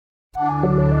So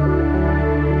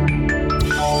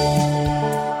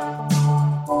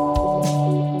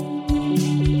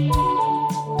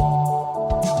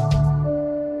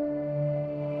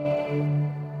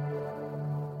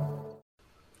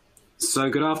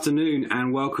good afternoon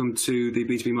and welcome to the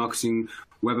B2B Marketing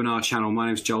webinar channel. My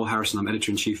name is Joel Harrison. I'm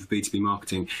Editor-in-Chief of B2B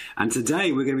Marketing. And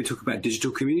today we're going to be talking about digital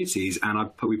communities.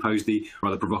 And we posed the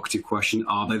rather provocative question,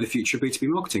 are they the future of B2B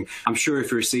marketing? I'm sure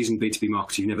if you're a seasoned B2B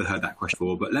marketer, you've never heard that question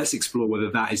before, but let's explore whether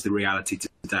that is the reality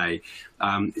today.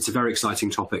 It's a very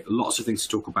exciting topic, lots of things to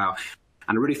talk about.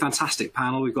 And a really fantastic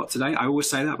panel we've got today. I always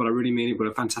say that, but I really mean it. We've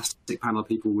got a fantastic panel of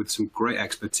people with some great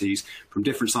expertise from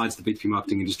different sides of the B2B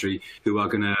marketing industry who are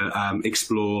going to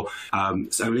explore a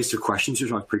list of questions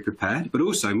which I've pre-prepared, but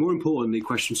also, more importantly,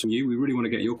 questions from you. We really want to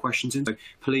get your questions in. So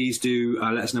please do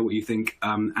let us know what you think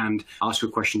and ask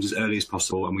your questions as early as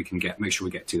possible, and we can make sure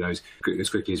we get to those as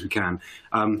quickly as we can.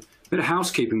 A bit of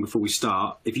housekeeping before we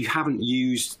start. If you haven't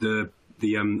used the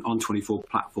On24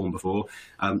 platform before,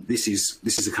 this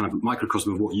is a kind of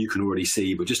microcosm of what you can already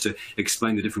see, but just to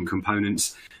explain the different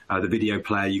components, the video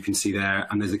player you can see there,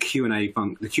 and there's a Q&A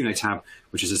tab,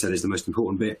 which, as I said, is the most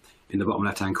important bit in the bottom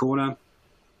left-hand corner.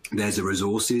 There's a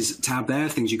resources tab there,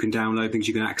 things you can download, things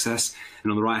you can access,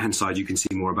 and on the right-hand side you can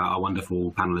see more about our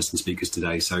wonderful panelists and speakers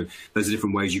today. So those are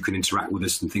different ways you can interact with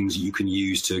us and things that you can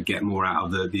use to get more out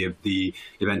of the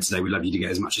event today. We'd love you to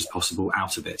get as much as possible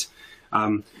out of it.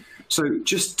 So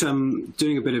just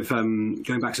doing a bit of,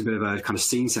 going back to a bit of a kind of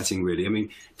scene setting, really. I mean,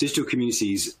 digital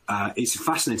communities, it's a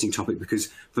fascinating topic because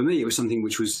for me, it was something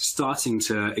which was starting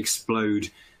to explode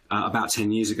about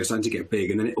 10 years ago, starting to get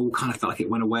big, and then it all kind of felt like it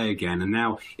went away again. And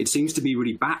now it seems to be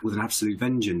really back with an absolute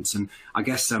vengeance. And I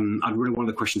guess one of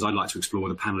the questions I'd like to explore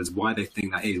with the panel is why they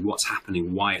think that is, what's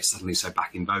happening, why it's suddenly so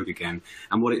back in vogue again,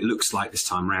 and what it looks like this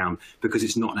time round, because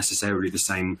it's not necessarily the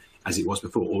same as it was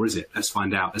before, or is it? Let's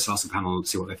find out. Let's ask the panel and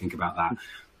see what they think about that.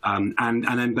 And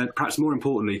then, but perhaps more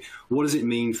importantly, what does it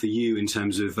mean for you in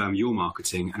terms of your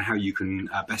marketing and how you can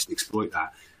best exploit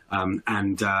that? How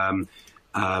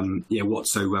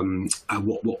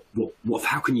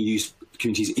can you use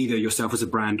communities either yourself as a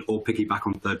brand or piggyback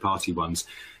on third-party ones?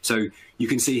 So you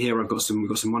can see here we've got some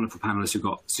wonderful panelists. We've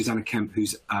got Susanna Kemp,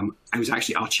 who's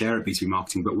actually our chair at B2B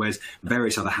Marketing, but wears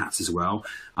various other hats as well.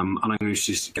 And I'm going to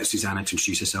just get Susanna to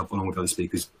introduce herself along with other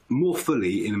speakers more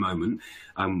fully in a moment.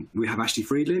 We have Ashley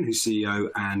Friedlin, who's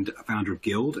CEO and founder of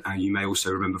Guild. You may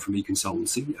also remember from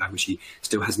eConsultancy, which he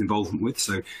still has an involvement with.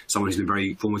 So someone who's been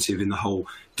very formative in the whole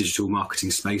digital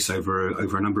marketing space over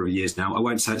a number of years now. I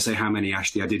won't say how many,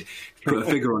 Ashley. I did put a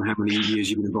figure on how many years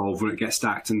you've been involved when it gets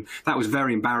stacked, and that was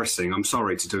very embarrassing. I'm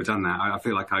sorry to have done that. I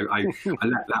feel like I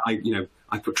let that,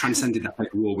 I transcended that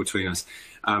paper wall between us.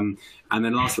 And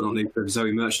then last but not least,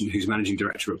 Zoe Merchant, who's managing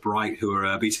director at Bright, who are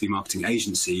a B2B marketing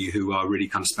agency who are really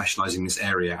kind of specialising in this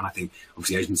area. And I think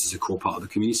obviously agencies are a core part of the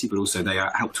community, but also they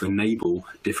help to enable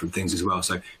different things as well.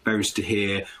 So very interested to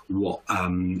hear what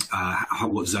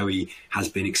Zoe has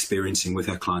been experiencing with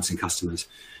her clients and customers.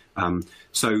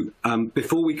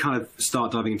 Before we kind of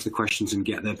start diving into the questions and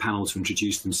get their panel to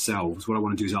introduce themselves, what I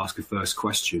want to do is ask a first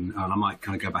question, and I might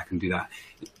kind of go back and do that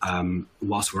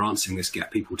whilst we're answering this, get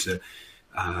people to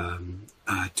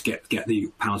get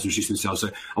the panel to introduce themselves. So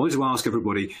I wanted to ask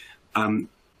everybody,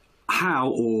 how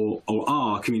or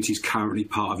are communities currently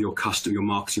part of your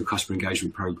marketing, your customer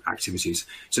engagement activities?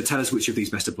 So tell us which of these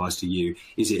best applies to you.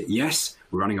 Is it yes,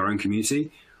 we're running our own community,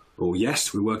 or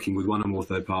yes, we're working with one or more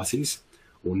third parties,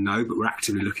 or no, but we're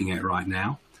actively looking at it right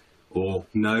now, or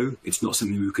no, it's not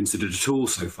something we've considered at all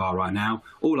so far right now,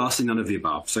 or lastly, none of the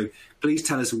above. So please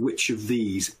tell us which of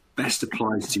these best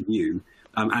applies to you,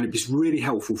 and it's really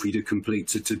helpful for you to complete,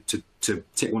 to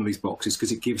tick one of these boxes,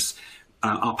 because it gives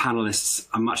our panelists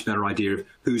a much better idea of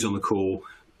who's on the call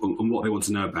and what they want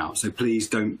to know about. So please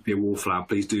don't be a wallflower.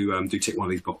 Please do tick one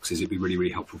of these boxes. It'd be really,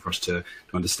 really helpful for us to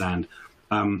understand.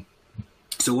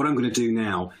 So what I'm going to do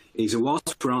now is,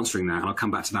 whilst we're answering that, and I'll come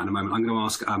back to that in a moment, I'm going to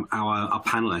ask our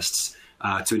panelists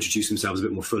to introduce themselves a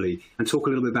bit more fully and talk a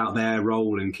little bit about their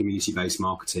role in community-based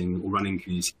marketing or running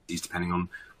communities, depending on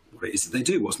what it is that they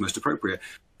do, what's most appropriate.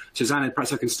 Susanna,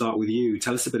 perhaps I can start with you.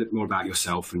 Tell us a bit more about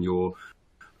yourself and your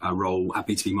role at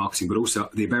B2B Marketing, but also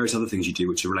the various other things you do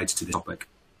which are related to this topic.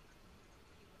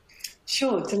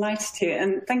 Sure, delighted to.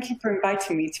 And thank you for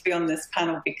inviting me to be on this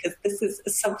panel, because this is a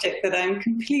subject that I'm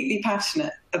completely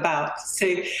passionate about. So,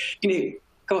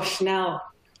 gosh, now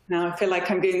I feel like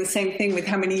I'm doing the same thing with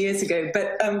how many years ago.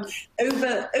 But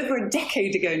over a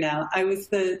decade ago now, I was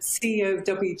the CEO of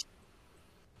WG.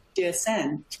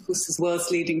 GSN, which of course is the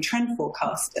world's leading trend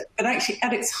forecaster. But actually,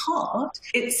 at its heart,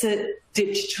 it's a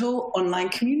digital online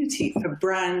community for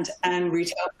brand and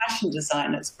retail fashion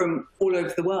designers from all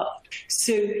over the world.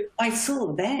 So I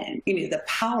saw then, the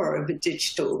power of a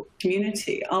digital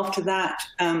community. After that,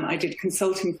 I did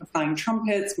consulting for Flying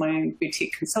Trumpets, my own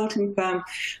boutique consulting firm,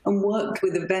 and worked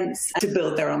with events to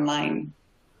build their online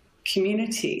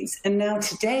communities. And now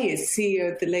today, as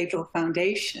CEO of the Laidlaw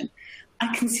Foundation,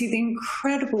 I can see the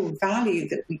incredible value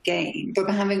that we gain from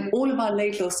having all of our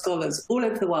Laidlaw scholars all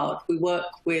over the world. We work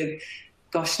with,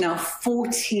 now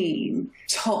 14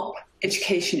 top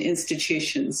education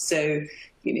institutions. So,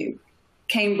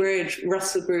 Cambridge,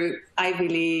 Russell Group, Ivy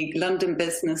League, London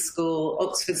Business School,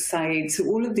 Oxford Said. So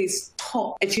all of these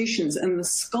top institutions and the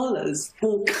scholars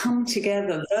all come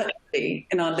together virtually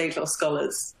in our Laidlaw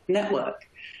Scholars Network.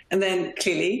 And then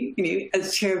clearly,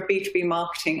 as chair of B2B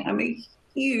marketing, I'm a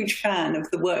huge fan of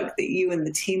the work that you and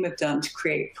the team have done to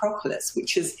create Propolis,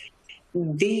 which is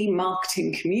the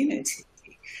marketing community.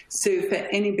 So for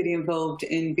anybody involved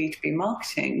in B2B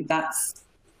marketing, that's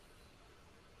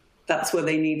where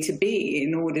they need to be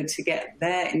in order to get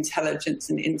their intelligence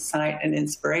and insight and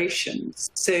inspiration.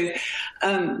 So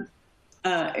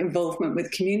involvement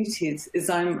with communities is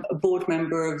I'm a board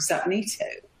member of Zapnito,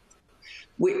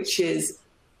 which is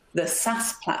the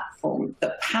SaaS platform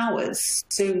that powers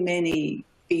so many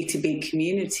B2B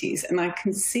communities. And I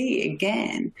can see,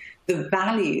 again, the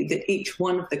value that each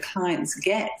one of the clients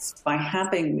gets by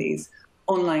having these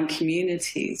online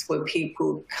communities where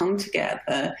people come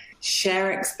together,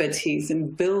 share expertise,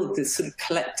 and build this sort of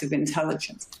collective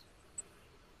intelligence.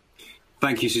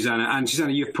 Thank you, Susanna. And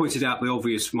Susanna, you've pointed out my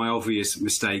obvious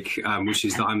mistake, which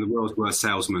is that I'm the world's worst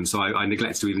salesman. So I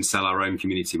neglect to even sell our own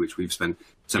community, which we've spent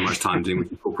so much time doing,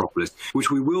 which is called Propolis, which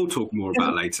we will talk more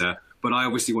about later. But I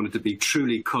obviously wanted to be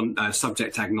truly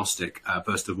subject agnostic,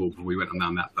 first of all, before we went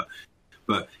on that.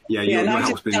 But your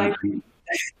help's been...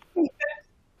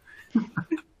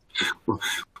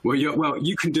 Well,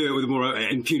 you can do it with more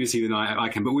impunity than I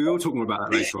can, but we will talk more about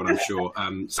that later on, I'm sure.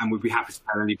 And we'd be happy to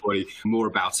tell anybody more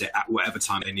about it at whatever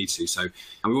time they need to. So, and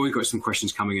we've already got some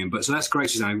questions coming in. So that's great,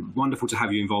 Suzanne. Wonderful to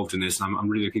have you involved in this. And I'm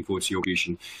really looking forward to your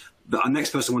contribution. Our next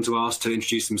person I want to ask to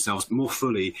introduce themselves more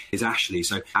fully is Ashley.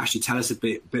 So, Ashley, tell us a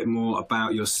bit more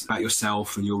about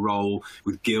yourself and your role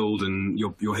with Guild and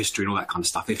your history and all that kind of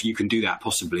stuff, if you can do that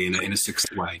possibly in a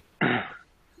succinct way.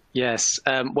 Yes.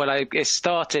 It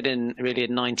started in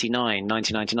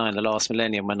 1999, the last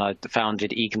millennium, when I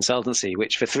founded eConsultancy,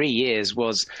 which for 3 years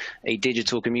was a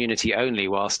digital community only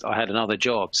whilst I had another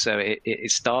job. So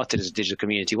it started as a digital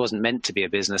community. It wasn't meant to be a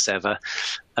business ever,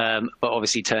 but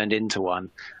obviously turned into one.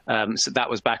 So that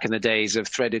was back in the days of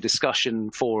threaded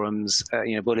discussion forums,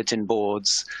 bulletin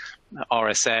boards,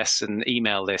 RSS and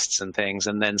email lists and things,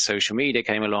 and then social media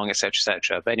came along, et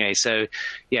cetera. But anyway, so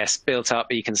yes, built up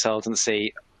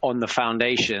eConsultancy on the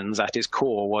foundations. At its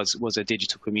core was a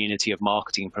digital community of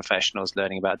marketing professionals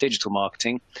learning about digital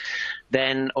marketing.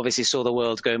 Then obviously saw the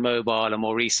world go mobile and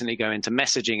more recently go into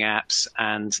messaging apps,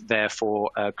 and therefore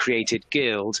created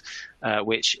Guild,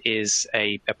 which is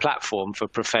a platform for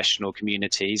professional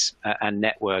communities and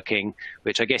networking,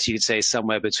 which I guess you could say is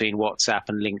somewhere between WhatsApp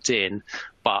and LinkedIn,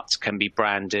 but can be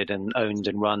branded and owned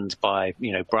and run by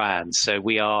brands.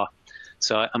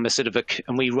 So I'm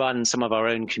and we run some of our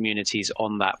own communities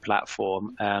on that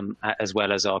platform, as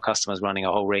well as our customers running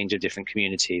a whole range of different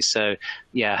communities. So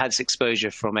yeah, I had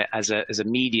exposure from it as a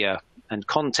media and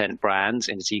content brand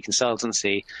into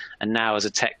eConsultancy, and now as a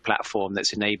tech platform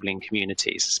that's enabling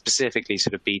communities, specifically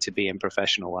sort of B2B and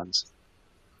professional ones.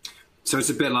 So it's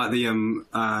a bit like the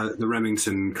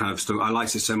Remington kind of story. I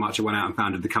liked it so much I went out and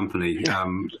founded the company.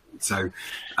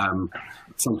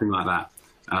 Something like that.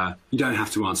 You don't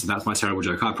have to answer. That's my terrible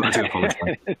joke. I do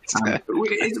apologise.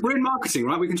 We're in marketing,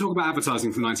 right? We can talk about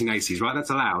advertising from the 1980s, right? That's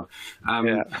allowed.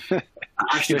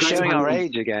 Actually, you're showing our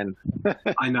age again.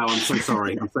 I know. I'm so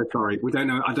sorry. We don't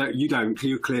know.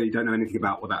 You clearly don't know anything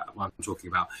about what I'm talking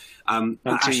about. I'm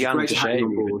too young to have you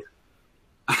on board.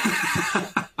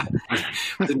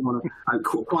 I didn't want to.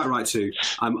 Quite right too.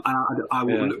 I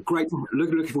will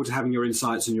looking forward to having your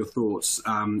insights and your thoughts.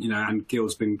 And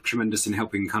Guild's been tremendous in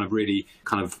helping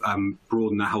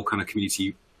broaden that whole kind of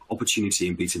community opportunity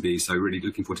in B2B. So really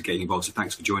looking forward to getting involved. So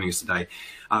thanks for joining us today.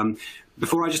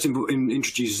 Before I just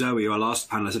introduce Zoe, our last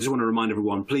panelist, I just want to remind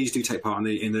everyone: please do take part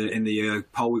in the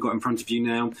poll we've got in front of you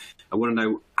now. I want to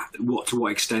know to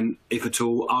what extent, if at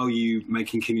all, are you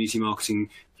making communities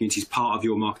part of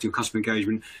your marketing or customer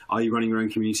engagement? Are you running your own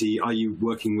community? Are you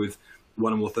working with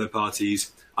one or more third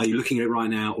parties? Are you looking at it right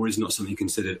now, or is it not something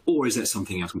considered, or is that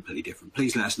something else completely different?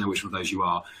 Please let us know which one of those you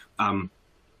are.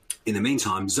 In the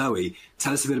meantime, Zoe,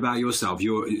 tell us a bit about yourself,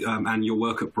 and your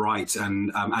work at Bright,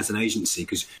 and as an agency,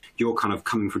 because you're kind of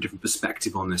coming from a different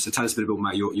perspective on this. So tell us a bit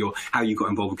about your how you got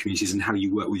involved with communities and how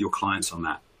you work with your clients on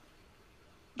that.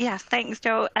 Yes, thanks,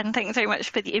 Joel, and thanks very much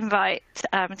for the invite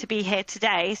to be here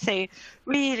today. So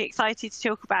really excited to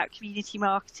talk about community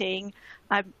marketing.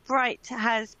 Bright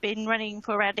has been running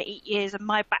for around 8 years, and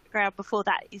my background before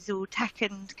that is all tech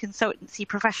and consultancy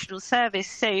professional service.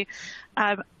 So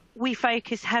we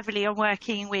focus heavily on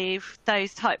working with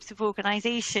those types of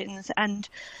organisations, and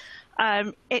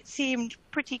it seemed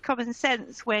pretty common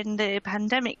sense when the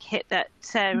pandemic hit that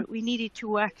we needed to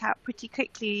work out pretty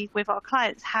quickly with our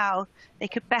clients how they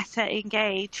could better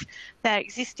engage their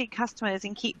existing customers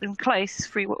and keep them close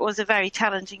through what was a very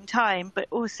challenging time, but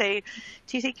also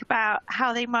to think about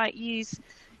how they might use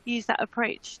that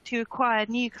approach to acquire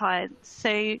new clients.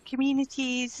 So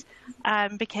communities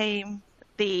became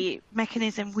the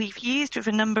mechanism we've used with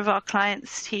a number of our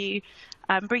clients to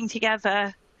bring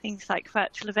together things like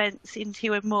virtual events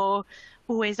into a more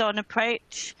always-on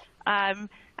approach. And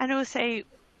also,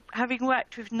 having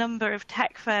worked with a number of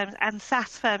tech firms and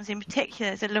SaaS firms in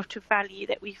particular, there's a lot of value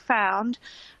that we found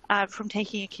from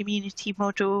taking a community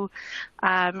model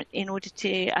in order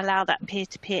to allow that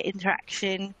peer-to-peer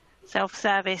interaction,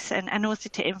 self-service, and also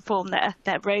to inform their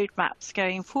roadmaps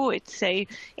going forward. So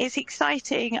it's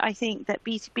exciting, I think, that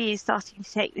B2B is starting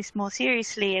to take this more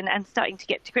seriously and starting to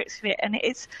get to grips with it. And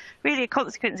it's really a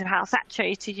consequence of how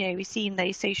saturated, we've seen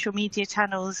those social media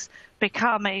channels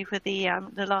become over the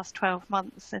last 12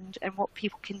 months, and what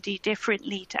people can do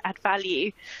differently to add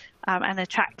value and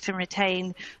attract and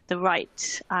retain the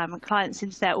right clients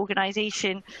into their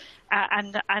organisation.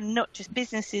 And not just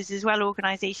businesses as well,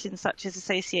 organisations such as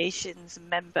associations and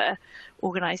member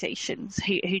organisations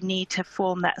who need to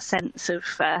form that sense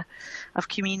of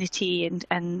community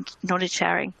and knowledge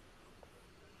sharing.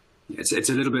 It's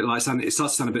a little bit like it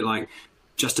starts to sound a bit like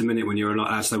just a minute when you're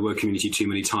allowed to word community too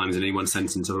many times in any one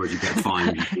sentence, otherwise you get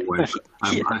fined.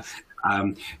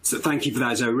 So thank you for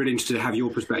that, Zoe. Really interested to have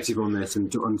your perspective on this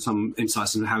and on some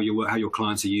insights on how your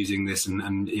clients are using this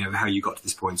and how you got to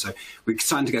this point. So we're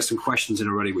starting to get some questions in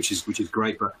already, which is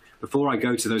great. But before I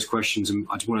go to those questions,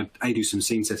 I just want to do some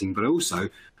scene setting, but also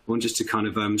want just to kind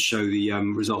of show the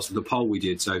results of the poll we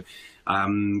did. So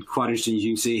quite interesting, you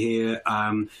can see here.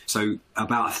 So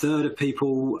about a third of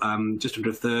people, just under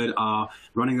a third, are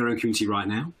running their own community right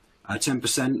now.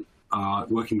 10% are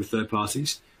working with third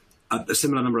parties. A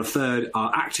similar number, a third,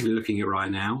 are actively looking at it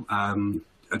right now.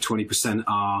 20%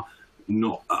 are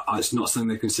not. It's not something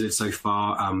they've considered so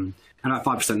far. And about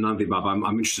 5% none of the above. I'm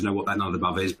interested to know what that none of the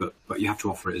above is, but you have to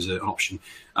offer it as an option.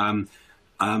 I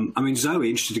mean, Zoe,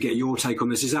 interested to get your take on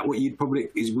this. Is that what you'd probably?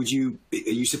 Are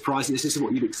you surprised that this is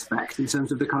what you'd expect in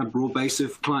terms of the kind of broad base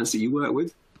of clients that you work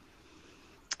with?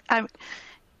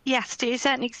 Yes, to a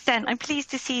certain extent. I'm pleased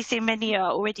to see so many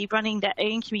are already running their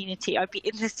own community. I'd be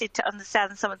interested to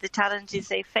understand some of the challenges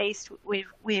they faced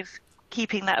with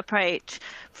keeping that approach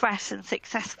fresh and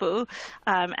successful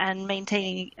and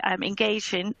maintaining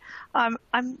engagement. I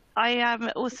am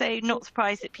also not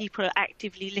surprised that people are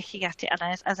actively looking at it.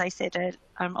 And as I said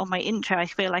on my intro, I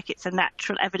feel like it's a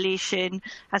natural evolution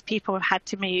as people have had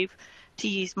to move to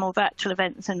use more virtual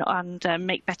events and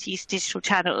make better use of digital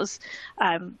channels.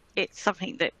 It's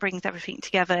something that brings everything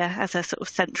together as a sort of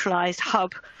centralised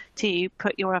hub to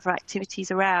put your other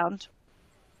activities around.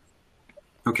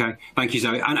 Okay, thank you,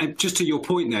 Zoe. And just to your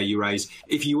point there, you raised,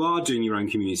 if you are doing your own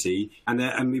community, and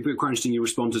it'd be quite interesting you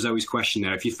respond to Zoe's question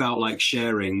there, if you felt like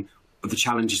sharing the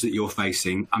challenges that you're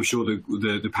facing, I'm sure the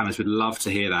panelists would love to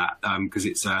hear that because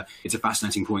it's a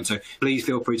fascinating point. So please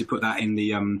feel free to put that in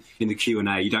the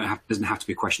Q&A. Doesn't have to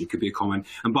be a question; it could be a comment.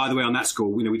 And by the way, on that score,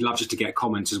 we'd love just to get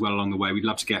comments as well along the way. We'd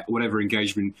love to get whatever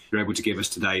engagement you're able to give us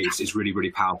today. It's really,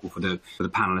 really powerful for the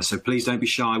panelists. So please don't be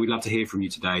shy. We'd love to hear from you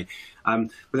today.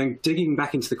 But then digging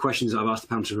back into the questions that I've asked the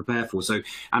panel to prepare for. So,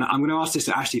 and I'm going to ask this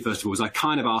to Ashley first of all, as I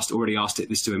kind of already asked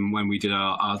this to him when we did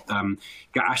our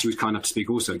Ashley was kind enough to speak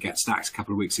also at Get Stacked a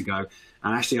couple of weeks ago.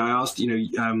 And Ashley, I asked,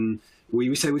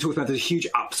 we talked about there's a huge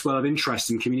upswell of interest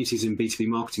in communities in B2B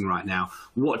marketing right now.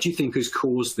 What do you think has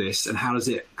caused this, and how does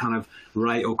it kind of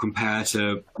rate or compare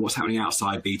to what's happening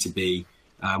outside B2B?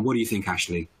 What do you think,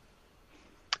 Ashley?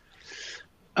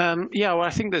 Well, I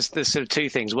think there's sort of two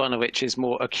things, one of which is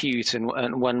more acute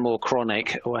and one more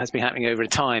chronic, or has been happening over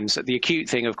time. So the acute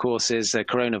thing, of course, is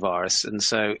coronavirus. And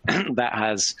so that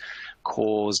has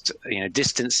caused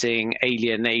distancing,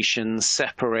 alienation,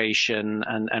 separation,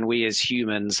 and we as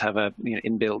humans have a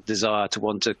inbuilt desire to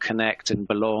want to connect and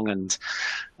belong and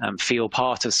feel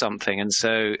part of something. And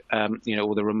so,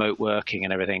 all the remote working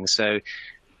and everything. So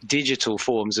digital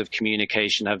forms of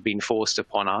communication have been forced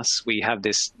upon us. We have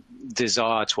this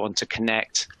desire to want to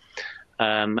connect,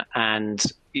 and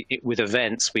with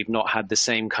events, we've not had the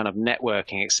same kind of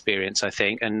networking experience, I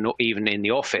think, and not even in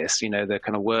the office, the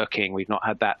kind of working, we've not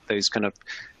had those kind of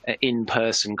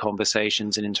in-person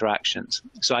conversations and interactions.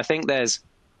 So I think there's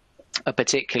a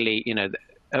particularly,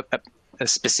 a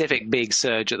specific big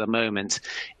surge at the moment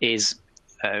is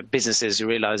businesses are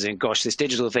realizing, gosh, this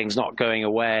digital thing's not going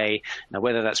away. Now,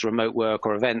 whether that's remote work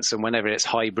or events, and whenever it's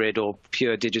hybrid or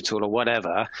pure digital or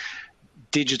whatever,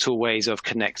 digital ways of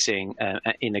connecting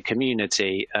in a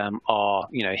community are,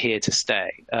 here to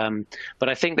stay. But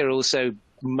I think there are also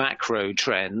macro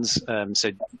trends.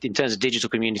 So in terms of digital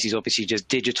communities, obviously just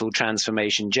digital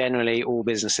transformation generally, all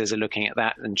businesses are looking at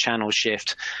that, and channel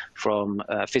shift from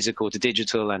physical to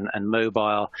digital and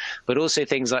mobile, but also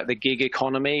things like the gig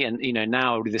economy. And,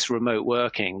 now with this remote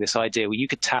working, this idea where you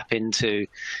could tap into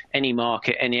any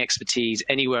market, any expertise,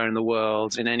 anywhere in the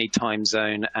world, in any time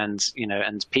zone, and,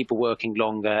 and people working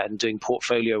longer and doing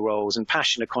portfolio roles, and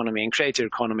passion economy and creative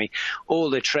economy, all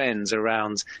the trends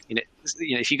around,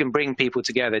 if you can bring people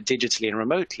together digitally and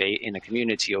remotely in a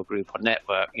community or group or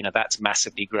network, that's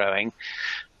massively growing.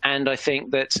 And I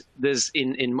think that there's,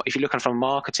 if you look at it from a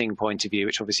marketing point of view,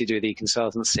 which obviously do with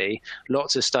e-consultancy,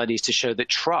 lots of studies to show that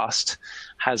trust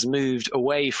has moved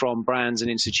away from brands and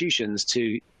institutions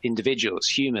to individuals,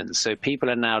 humans. So people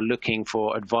are now looking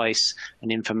for advice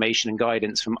and information and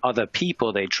guidance from other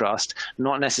people they trust,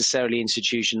 not necessarily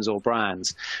institutions or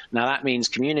brands. Now, that means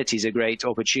community is a great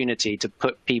opportunity to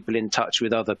put people in touch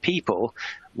with other people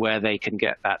where they can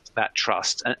get that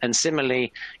trust. And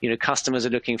similarly, customers are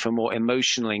looking for more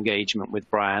emotional engagement with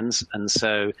brands. And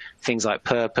so things like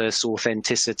purpose,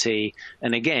 authenticity,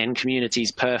 and again, community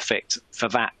is perfect for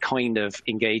that kind of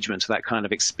engagement, that kind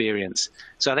of experience.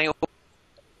 So I think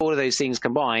all of those things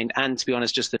combined, and to be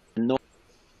honest, just the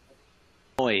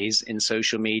noise in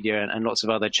social media and lots of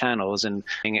other channels and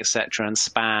etc. and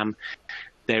spam,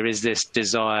 there is this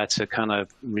desire to kind of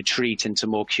retreat into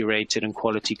more curated and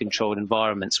quality controlled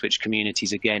environments, which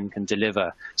communities again can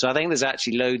deliver. So I think there's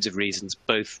actually loads of reasons,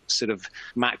 both sort of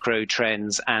macro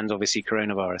trends and obviously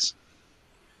coronavirus.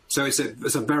 So it's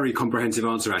a very comprehensive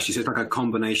answer, actually. So it's like a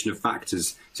combination of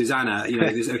factors. Susanna,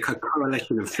 there's a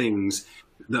correlation of things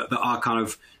that are kind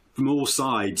of from all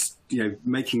sides,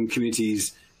 making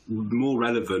communities more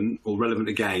relevant or relevant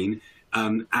again,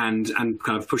 and kind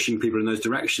of pushing people in those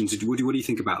directions. What do you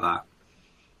think about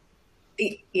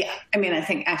that? Yeah, I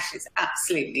think Ashley's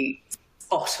absolutely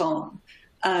spot on.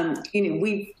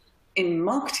 In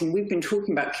marketing, we've been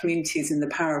talking about communities and the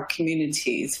power of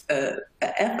communities for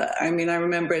forever. I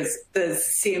remember as the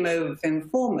CMO of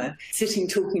Informa sitting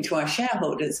talking to our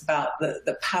shareholders about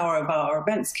the power of our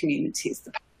events communities,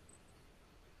 the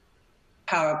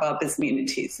power of our business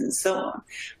communities and so on.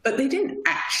 But they didn't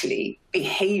actually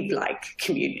behave like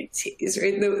communities,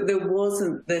 right? There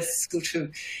wasn't this sort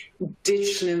of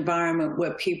digital environment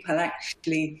where people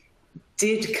actually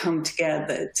did come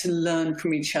together to learn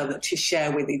from each other, to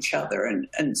share with each other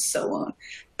and so on.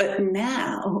 But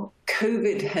now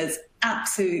COVID has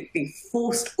absolutely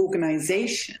forced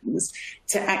organizations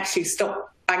to actually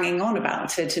stop banging on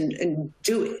about it and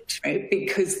do it, right?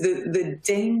 Because the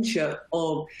danger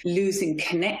of losing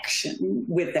connection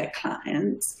with their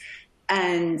clients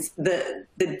and the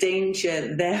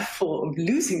danger, therefore, of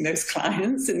losing those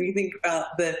clients, and you think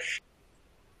about the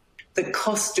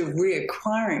cost of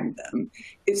reacquiring them,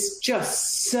 it's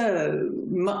just so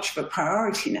much of a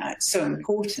priority now. It's so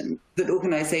important that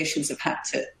organizations have had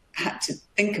to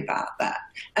think about that.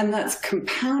 And that's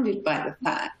compounded by the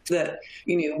fact that,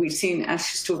 we've seen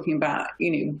Ash talking about,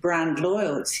 brand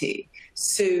loyalty.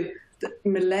 So the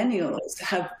millennials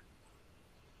have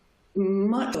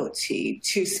much loyalty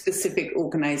to specific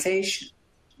organizations.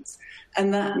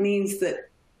 And that means that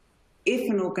if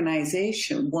an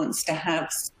organization wants to have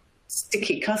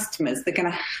sticky customers, they're going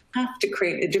to have to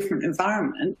create a different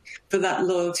environment for that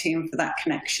loyalty and for that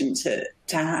connection to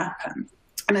happen.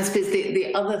 And I suppose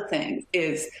the other thing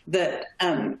is that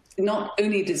not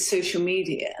only does social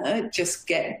media just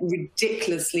get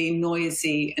ridiculously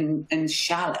noisy and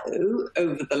shallow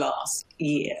over the last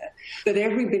year, but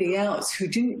everybody else who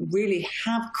didn't really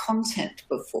have content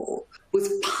before was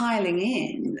piling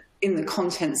in the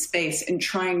content space and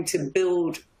trying to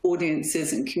build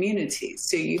audiences and communities.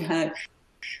 So you had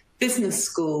business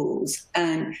schools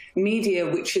and media,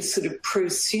 which is sort of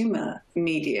prosumer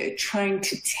media, trying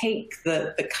to take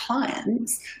the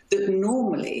clients that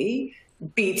normally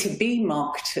B2B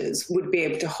marketers would be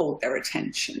able to hold their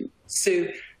attention. So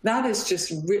that is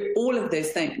just all of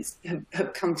those things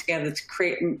have come together to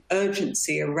create an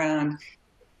urgency around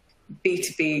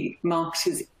B2B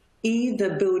marketers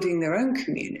either building their own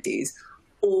communities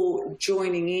or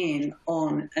joining in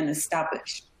on an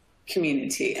established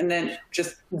community. And then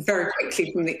just very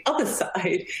quickly from the other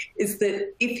side is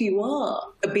that if you are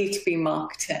a B2B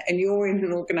marketer and you're in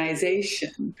an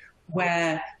organization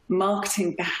where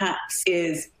marketing perhaps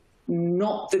is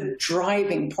not the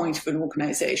driving point of an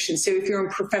organization. So if you're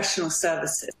in professional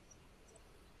services,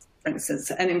 for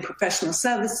instance, and in professional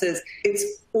services, it's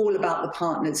all about the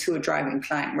partners who are driving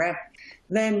client revenue,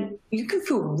 then you can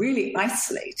feel really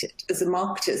isolated as a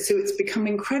marketer. So it's become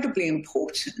incredibly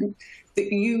important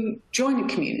that you join a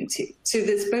community. So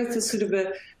there's both a sort of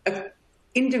a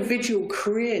individual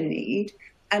career need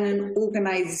and an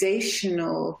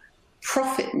organizational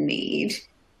profit need,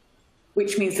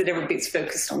 which means that everybody's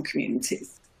focused on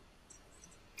communities.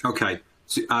 Okay.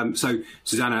 So,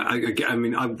 Susanna, I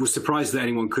mean, I was surprised that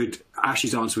anyone could.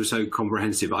 Ashley's answer was so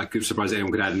comprehensive. I was surprised that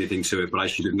anyone could add anything to it, but I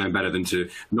should have known better than to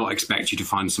not expect you to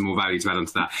find some more value to add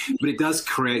onto that. But it does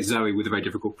create Zoe with a very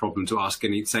difficult problem to ask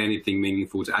and say anything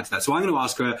meaningful to add to that. So I'm going to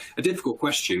ask her a difficult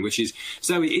question, which is,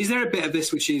 Zoe, is there a bit of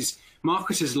this which is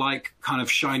marketers like kind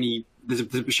of shiny? There's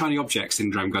a shiny object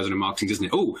syndrome goes on in marketing, doesn't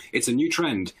it? Oh, it's a new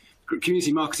trend.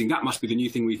 Community marketing, that must be the new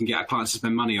thing we can get our clients to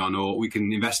spend money on or we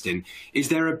can invest in. Is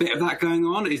there a bit of that going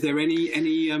on? Is there any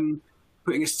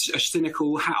putting a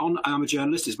cynical hat on? I'm a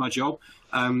journalist, it's my job.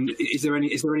 Is there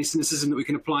any cynicism that we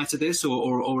can apply to this,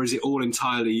 or is it all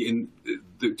entirely in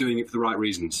doing it for the right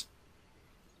reasons?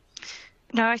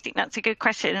 No, I think that's a good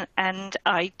question, and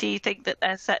I do think that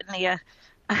there's certainly a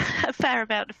fair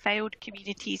amount of failed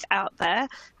communities out there,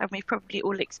 and we've probably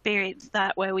all experienced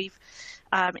that, where we've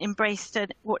embraced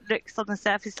what looks on the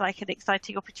surface like an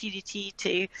exciting opportunity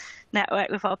to network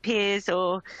with our peers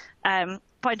or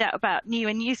find out about new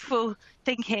and useful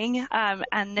thinking,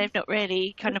 and they've not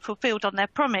really kind of fulfilled on their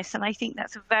promise. And I think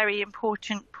that's a very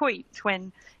important point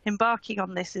when embarking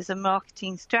on this as a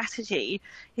marketing strategy,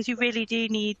 is you really do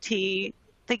need to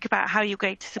think about how you're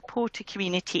going to support a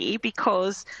community,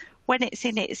 because when it's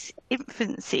in its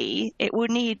infancy, it will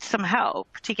need some help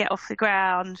to get off the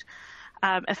ground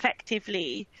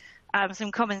effectively.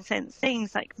 Some common sense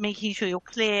things like making sure you're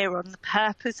clear on the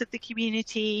purpose of the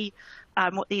community,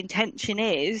 what the intention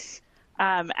is,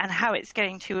 and how it's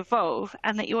going to evolve,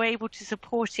 and that you're able to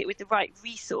support it with the right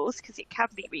resource, because it can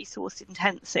be resource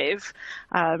intensive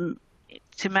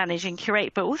to manage and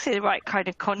curate, but also the right kind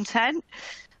of content,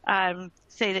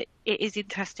 so that it is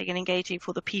interesting and engaging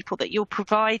for the people that you're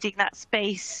providing that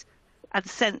space and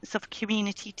sense of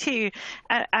community to.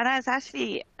 And as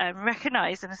Ashley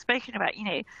recognised and has spoken about,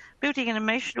 building an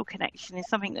emotional connection is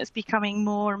something that's becoming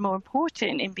more and more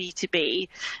important in B2B.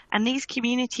 And these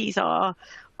communities are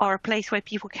a place where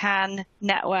people can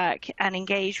network and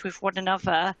engage with one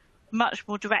another much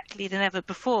more directly than ever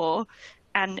before.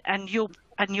 And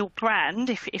your brand,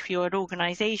 if you're an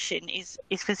organisation, is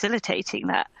facilitating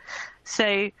that.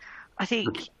 So I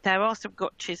think there are some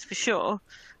gotchas for sure.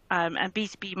 And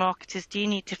B2B marketers do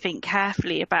need to think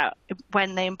carefully about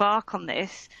when they embark on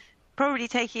this. Probably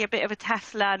taking a bit of a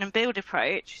test, learn and build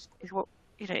approach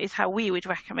is how we would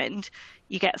recommend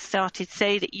you get started,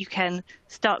 so that you can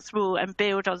start small and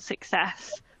build on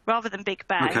success rather than big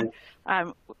bang,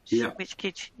 which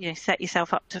could set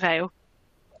yourself up to fail.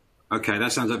 Okay,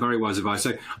 that sounds like very wise advice.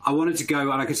 So I wanted to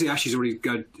go, and I can see Ashley's already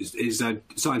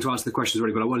starting to answer the questions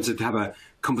already, but I wanted to have a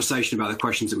conversation about the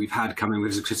questions that we've had come in.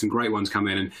 We've had some great ones come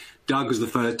in, and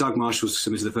Doug Marshall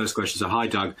submitted the first question. So hi,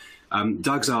 Doug.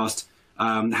 Doug's asked,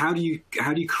 how do you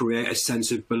create a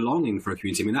sense of belonging for a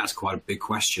community? I mean, that's quite a big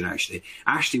question, actually.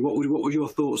 Ashley, what were your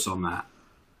thoughts on that?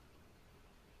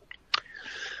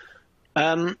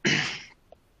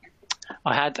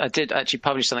 I did actually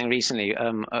publish something recently.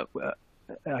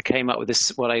 I came up with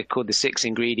this, what I called the 6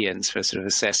 ingredients for a sort of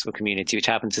a successful community, which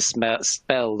happened to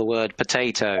spell the word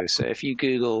potato. So if you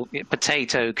Google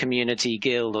potato community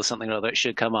guild or something or other, it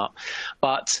should come up.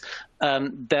 But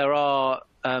there are,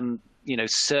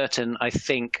 certain, I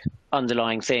think,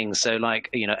 underlying things. So like,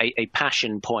 a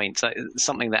passion point,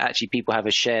 something that actually people have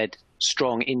a shared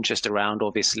strong interest around,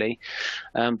 obviously,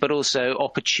 but also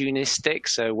opportunistic.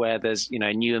 So where there's,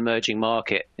 a new emerging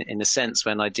market, in a sense,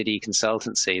 when I did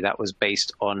e-consultancy, that was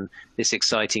based on this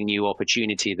exciting new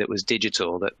opportunity that was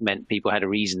digital, that meant people had a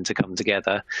reason to come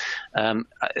together. A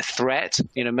threat,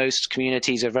 most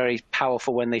communities are very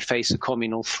powerful when they face a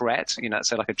communal threat,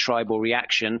 so like a tribal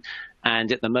reaction.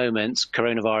 And at the moment,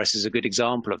 coronavirus is a good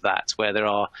example of that, where there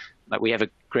are, we have a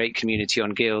great community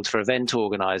on Guild for event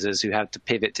organizers who have to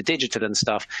pivot to digital and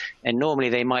stuff. And normally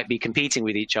they might be competing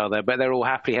with each other, but they're all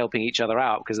happily helping each other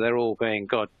out, because they're all going,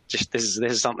 God, this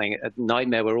is something, a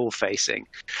nightmare we're all facing.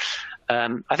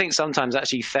 I think sometimes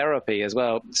actually therapy as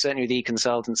well, certainly with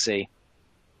e-consultancy,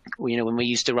 when we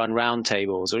used to run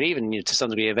roundtables, or even to some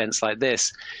degree events like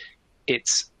this,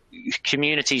 it's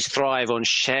communities thrive on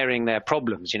sharing their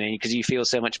problems, because you feel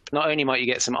so much. Not only might you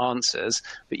get some answers,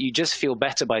 but you just feel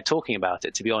better by talking about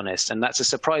it, to be honest. And that's a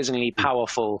surprisingly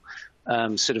powerful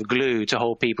sort of glue to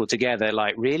hold people together.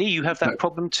 Like, really, you have that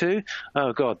problem too?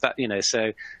 Oh God,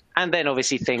 so. And then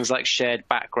obviously things like shared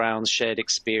backgrounds, shared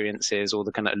experiences, all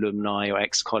the kind of alumni or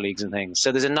ex-colleagues and things.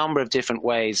 So there's a number of different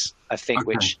ways, I think,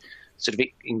 which sort of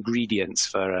ingredients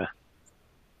for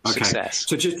success.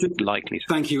 So just likely.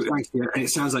 Thank you. It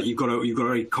sounds like you've got a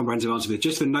very comprehensive answer for this.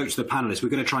 Just for notes to the panelists, we're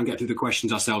going to try and get through the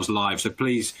questions ourselves live. So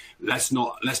please, let's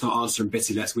not answer them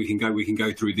bitterly. We can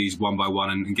go through these one by one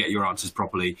and get your answers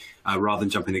properly, rather than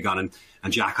jumping the gun.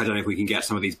 And Jack, I don't know if we can get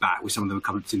some of these back. With some of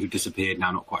them seem to have disappeared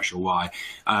now. Not quite sure why.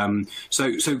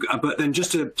 But then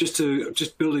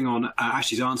just building on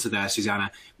Ashley's answer there,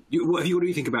 Susanna. What do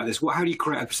you think about this? How do you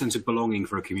create a sense of belonging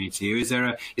for a community? Is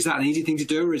that an easy thing to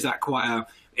do, or is that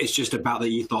it's just about the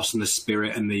ethos and the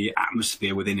spirit and the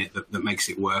atmosphere within it that makes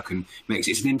it work and makes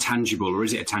it an intangible, or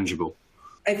is it a tangible?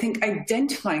 I think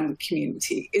identifying the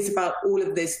community is about all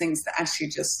of those things that Ashley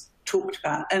just talked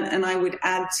about. And I would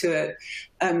add to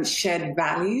it shared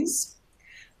values.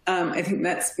 I think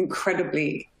that's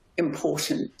incredibly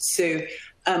important. So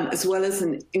as well as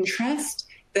an interest,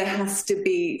 there has to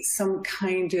be some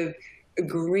kind of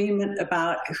agreement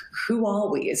about who are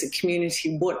we as a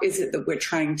community, what is it that we're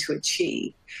trying to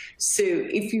achieve. So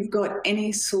if you've got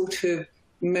any sort of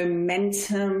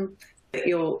momentum that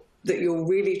you're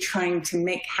really trying to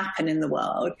make happen in the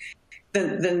world,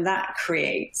 then that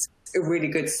creates a really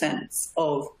good sense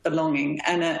of belonging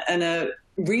and a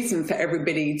reason for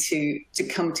everybody to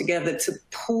come together to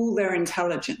pool their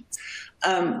intelligence.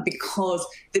 Because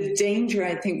the danger,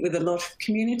 I think, with a lot of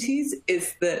communities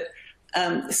is that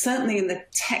certainly in the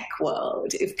tech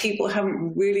world, if people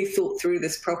haven't really thought through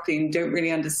this properly and don't really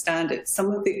understand it,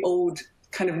 some of the old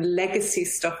kind of legacy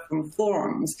stuff from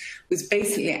forums was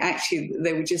basically actually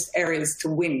they were just areas to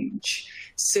whinge.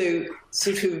 So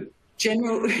sort of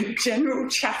general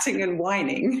chatting and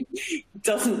whining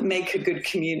doesn't make a good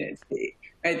community.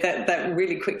 Right, that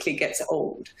really quickly gets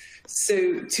old.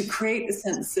 So to create a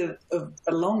sense of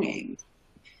belonging,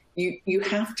 you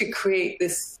have to create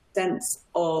this sense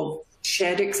of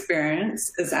shared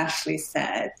experience, as Ashley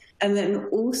said, and then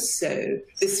also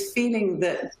this feeling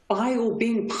that by all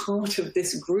being part of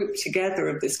this group together,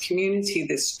 of this community,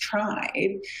 this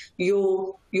tribe,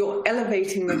 you're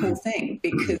elevating the whole thing,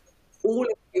 because all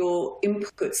of your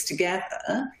inputs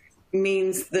together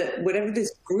means that whatever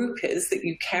this group is that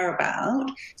you care about,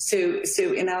 so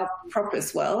in our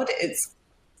Propolis world, it's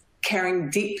caring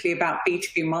deeply about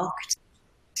B2B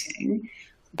marketing.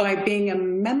 By being a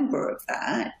member of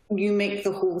that, you make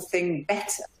the whole thing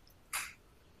better.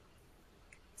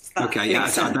 Okay, yeah,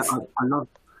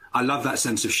 I love that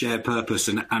sense of shared purpose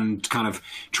and kind of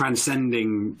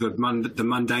transcending the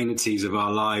mundanities of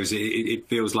our lives. It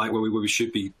feels like where we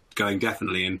should be going,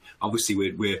 definitely, and obviously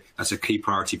we're that's a key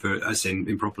priority for us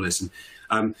in Propolis.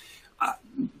 And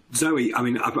Zoe, I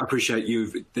mean, I appreciate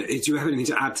you. Do you have anything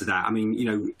to add to that? I mean,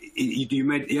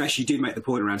 you actually did make the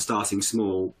point around starting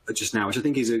small just now, which I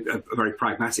think is a very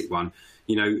pragmatic one.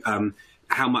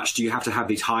 How much do you have to have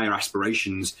these higher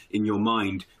aspirations in your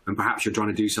mind when perhaps you're trying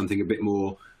to do something a bit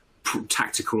more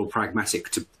tactical or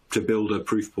pragmatic to build a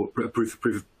proof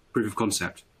of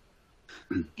concept?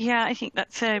 Yeah, I think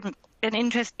that's an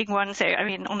interesting one. So, I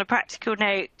mean, on a practical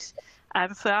note,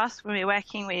 for us, when we're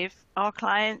working with our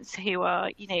clients who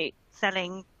are,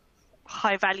 selling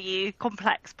high value,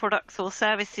 complex products or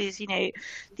services,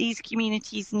 these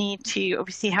communities need to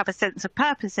obviously have a sense of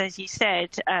purpose, as you said.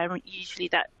 Usually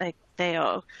that they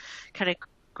are kind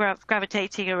of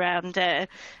gravitating around an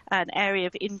area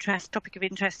of interest, topic of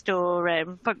interest,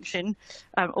 or function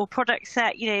or product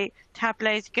set.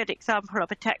 Tableau is a good example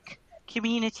of a tech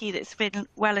community that's been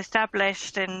well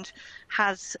established and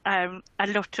has a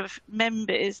lot of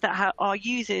members that are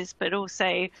users, but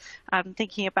also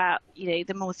thinking about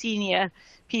the more senior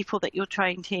people that you're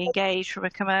trying to engage from a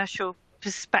commercial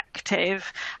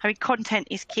perspective. I mean, content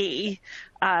is key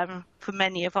for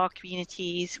many of our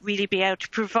communities. Really be able to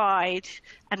provide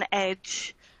an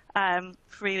edge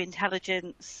through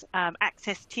intelligence,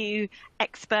 access to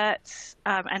experts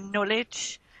and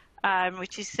knowledge,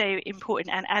 which is so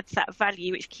important and adds that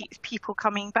value, which keeps people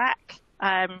coming back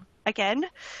again.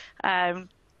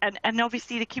 And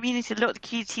obviously a lot of the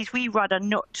communities we run are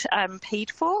not paid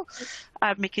for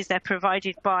because they're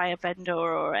provided by a vendor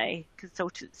or a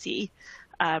consultancy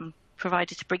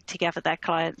provider to bring together their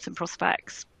clients and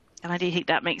prospects. And I do think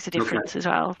that makes a difference as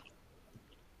well.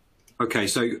 Okay,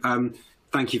 so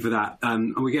thank you for that.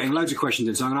 And we're getting loads of questions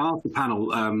in, so I'm going to ask the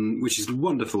panel, which is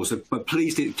wonderful. So, but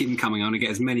please keep them coming. I'm going to get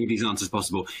as many of these answers as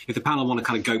possible. If the panel want to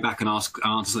kind of go back and answer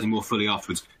something more fully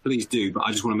afterwards, please do. But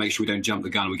I just want to make sure we don't jump the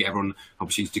gun and we get everyone an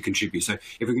opportunity to contribute. So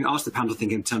if we can ask the panel to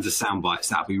think in terms of sound bites,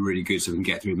 that would be really good, so we can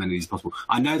get through as many of these as possible.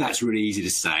 I know that's really easy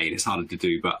to say and it's harder to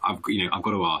do, but I've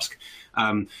got to ask.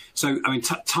 So, I mean,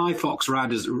 Ty Fox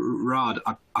Rad,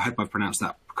 I hope I've pronounced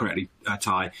that correctly,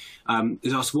 Ty,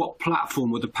 is asked, what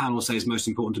platform would the panel say is most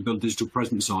important to build a digital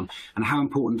presence on, and how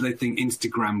important do they think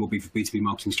Instagram will be for B2B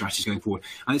marketing strategies going forward?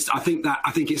 And I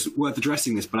think it's worth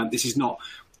addressing this, but this is not.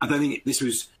 I don't think this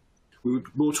was. We were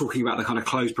more talking about the kind of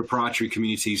closed proprietary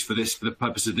communities for the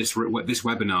purpose of this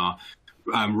webinar,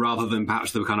 rather than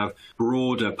perhaps the kind of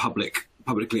broader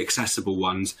publicly accessible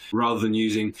ones, rather than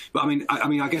using. But I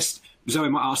mean, I guess. Zoe, I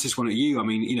might ask this one at you. I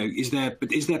mean, is there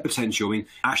potential? I mean,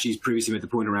 Ashley's previously made the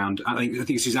point around. I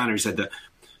think Susanna said that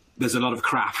there's a lot of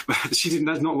crap. She didn't.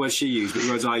 That's not words she used, but the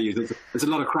words I used. There's a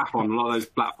lot of crap on a lot of those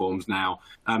platforms now.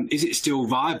 Is it still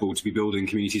viable to be building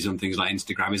communities on things like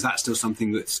Instagram? Is that still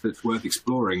something that's worth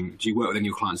exploring? Do you work with any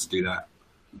of your clients to do that?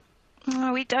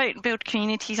 We don't build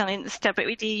communities on Insta, but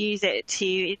we do use it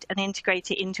and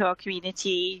integrate it into our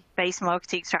community-based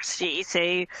marketing strategy.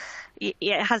 So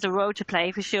it has a role to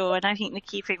play for sure. And I think the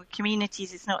key thing with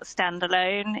communities is not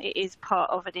standalone. It is part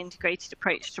of an integrated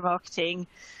approach to marketing.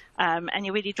 And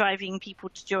you're really driving people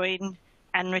to join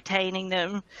and retaining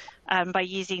them by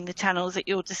using the channels at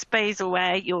your disposal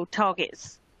where your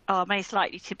targets are most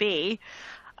likely to be.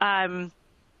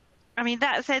 I mean,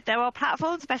 that said, there are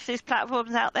platforms, specialist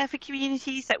platforms out there for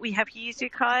communities that we have used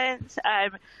with clients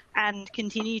and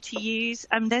continue to use.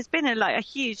 There's been a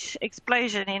huge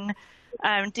explosion in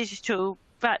digital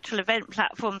virtual event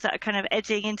platforms that are kind of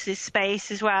edging into this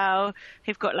space as well,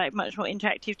 who've got much more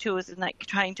interactive tools and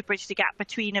trying to bridge the gap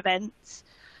between events.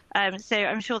 So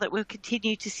I'm sure that we'll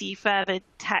continue to see further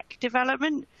tech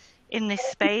development in this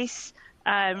space.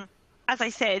 As I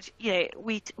said,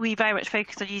 we very much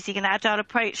focus on using an agile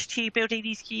approach to building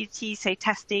these communities, so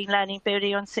testing, learning,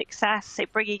 building on success, so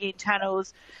bringing in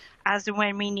channels as and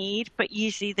when we need, but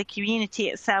usually the community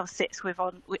itself sits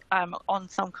on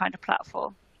some kind of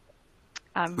platform,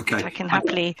 which I can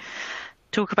happily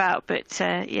talk about, but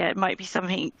it might be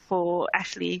something for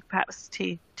Ashley perhaps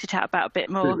to chat about a bit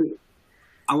more.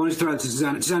 I wanted to throw it to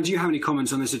Susanna. Susanna, do you have any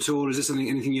comments on this at all? Is this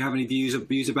anything you have any views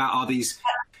about? Are these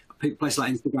places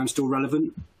like Instagram still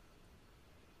relevant?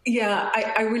 Yeah,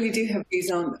 I really do have views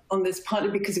on this,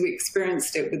 partly because we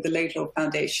experienced it with the Laidlaw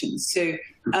Foundation. So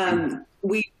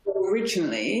we were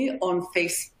originally on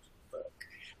Facebook,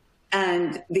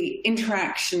 and the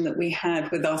interaction that we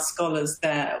had with our scholars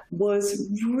there was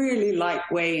really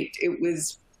lightweight.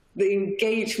 The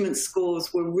engagement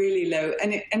scores were really low,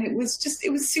 and it was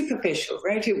superficial,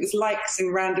 right? It was likes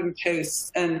and random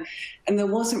posts, and there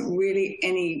wasn't really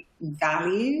any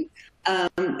value.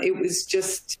 It was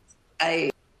just a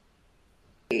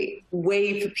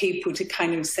way for people to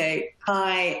kind of say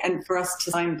hi and for us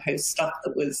to signpost stuff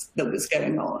that was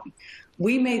going on.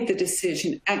 We made the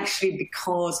decision actually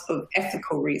because of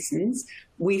ethical reasons.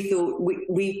 We thought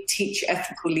we teach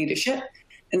ethical leadership,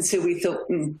 and so we thought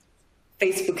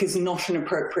Facebook is not an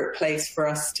appropriate place for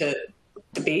us to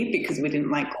be, because we didn't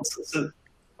like all sorts of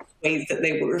ways that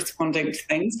they were responding to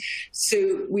things.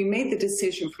 So we made the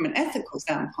decision from an ethical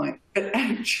standpoint, but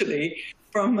actually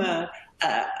from a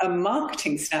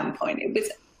marketing standpoint, it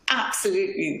was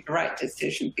absolutely the right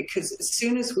decision, because as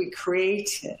soon as we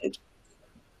created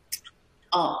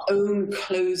our own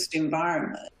closed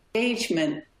environment,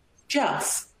 engagement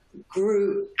just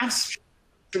grew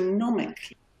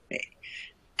astronomically.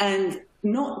 And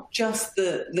not just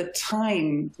the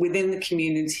time within the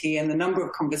community and the number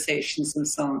of conversations and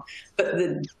so on, but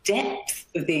the depth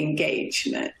of the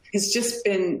engagement has just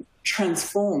been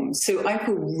transformed. So I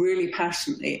feel really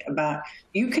passionately about,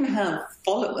 you can have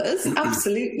followers,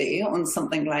 absolutely, on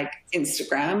something like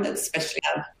Instagram, especially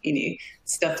have,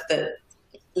 stuff that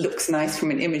looks nice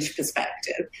from an image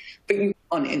perspective. But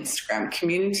on Instagram,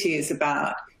 community is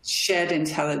about shared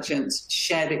intelligence,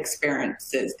 shared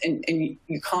experiences, and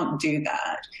you can't do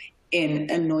that in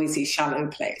a noisy, shallow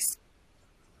place.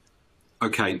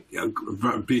 Okay,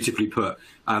 beautifully put.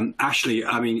 Ashley,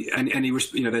 I mean, any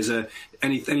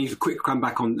quick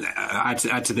comeback on add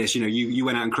to this? You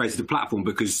went out and created a platform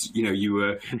because you're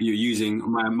using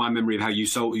my memory of how you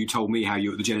told me how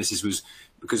the genesis was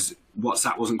because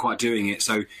WhatsApp wasn't quite doing it.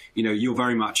 So you're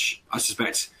very much, I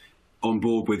suspect, on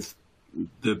board with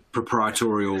the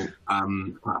proprietorial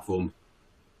platform.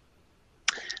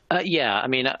 Yeah, I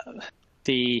mean,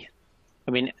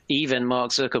 even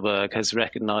Mark Zuckerberg has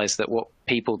recognized that what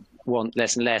people want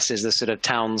less and less is the sort of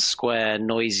town square,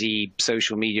 noisy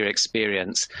social media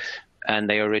experience. And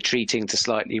they are retreating to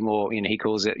slightly more, he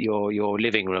calls it your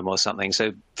living room or something.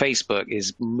 So Facebook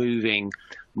is moving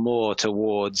more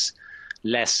towards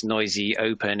less noisy,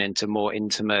 open, into more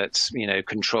intimate,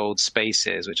 controlled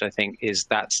spaces, which I think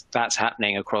that's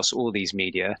happening across all these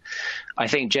media. I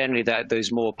think generally that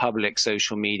those more public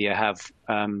social media have,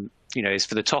 is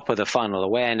for the top of the funnel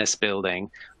awareness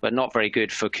building, but not very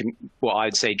good for what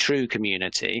I'd say true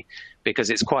community,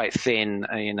 because it's quite thin,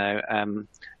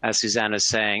 as Susanna's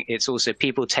saying. It's also,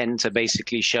 people tend to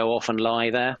basically show off and lie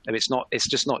there. It's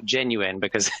just not genuine,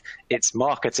 because it's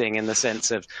marketing in the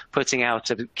sense of putting out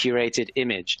a curated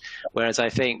image. Whereas I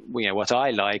think, what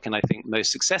I like, and I think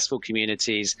most successful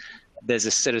communities, there's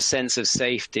a sort of sense of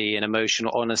safety and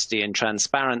emotional honesty and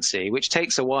transparency, which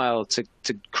takes a while to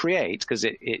create, because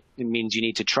it means you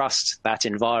need to trust that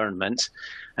environment.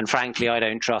 And frankly, I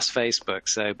don't trust Facebook.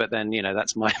 So, but then,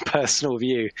 that's my personal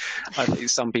view. I think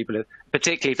some people,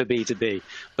 particularly for B2B,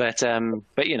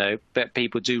 but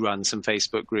people do run some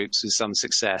Facebook groups with some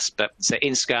success. But so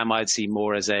Instagram, I'd see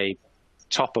more as a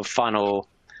top of funnel,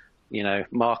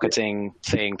 marketing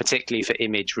thing, particularly for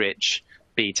image rich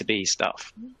B2B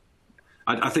stuff.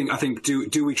 I think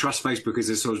do we trust Facebook is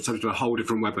a sort of a whole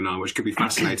different webinar, which could be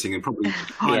fascinating and probably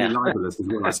highly libelous as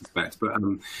well, I suspect. But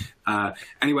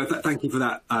anyway, thank you for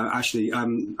that, Ashley.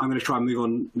 I'm going to try and move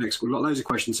on next. We've got loads of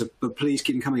questions, but please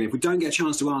keep them coming in. If we don't get a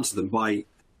chance to answer them by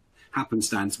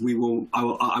happenstance, I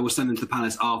will send them to the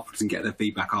panelists afterwards and get their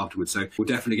feedback afterwards. So we'll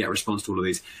definitely get a response to all of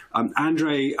these.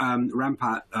 Andre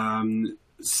Rampat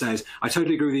says, I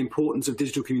totally agree with the importance of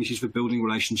digital communities for building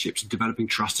relationships and developing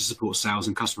trust to support sales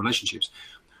and customer relationships.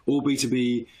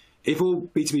 If all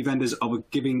B2B vendors are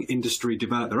giving industry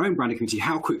develop their own branding community,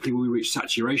 how quickly will we reach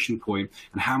saturation point,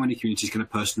 and how many communities can a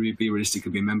person be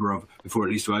realistically be a member of before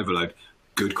it leads to overload?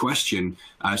 Good question.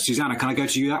 Susanna, can I go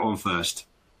to you that one first?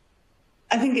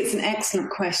 I think it's an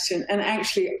excellent question. And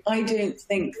actually, I don't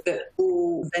think that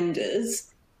all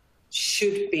vendors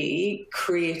should be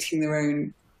creating their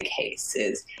own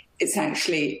cases. It's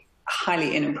actually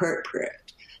highly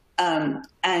inappropriate.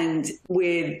 And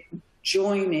with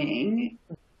joining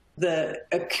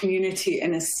a community,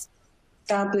 an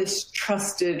established,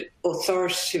 trusted,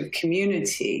 authoritative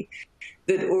community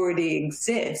that already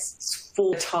exists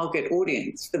for the target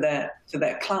audience, for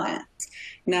their clients.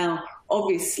 Now,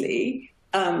 obviously,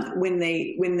 when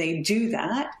they do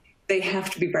that, they have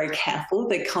to be very careful.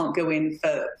 They can't go in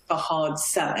for hard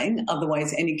selling.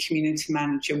 Otherwise, any community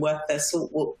manager worth their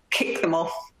salt will kick them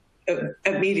off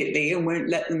immediately and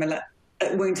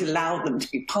won't allow them to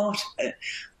be part of it.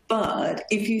 But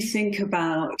if you think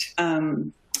about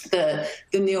the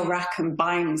Neil Rackham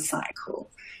buying cycle,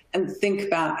 and think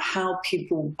about how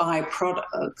people buy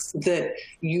products, that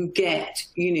you get,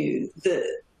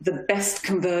 the best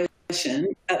conversion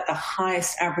at the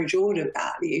highest average order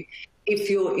value.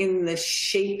 If you're in the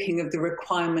shaping of the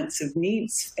requirements of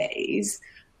needs phase,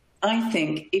 I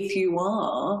think if you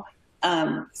are,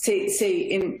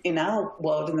 say in our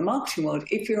world, in the marketing world,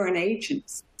 if you're an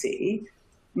agency,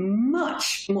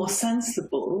 much more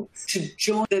sensible to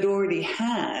join that already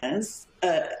has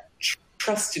a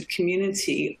trusted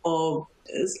community of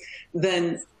others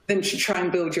than to try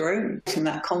and build your own in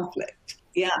that conflict.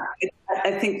 Yeah,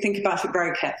 I think about it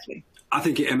very carefully. I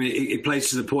think it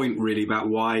plays to the point really about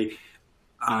why,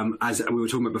 as we were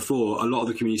talking about before, a lot of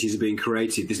the communities are being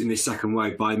created in this second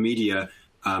wave by media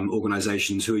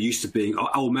organisations who are used to being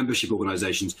old membership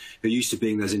organisations who are used to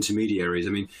being those intermediaries.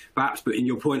 Perhaps, but in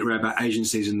your point Ray, about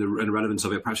agencies and the relevance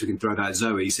of it, perhaps we can throw that at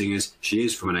Zoe, seeing as she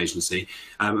is from an agency.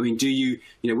 Do you,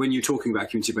 when you're talking about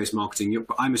community-based marketing,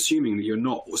 I'm assuming that you're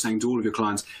not saying to all of your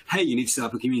clients, hey, you need to set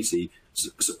up a community.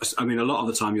 A lot of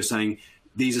the time you're saying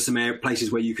these are some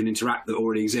places where you can interact that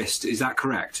already exist. Is that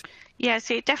correct? Yeah,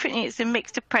 so definitely it's a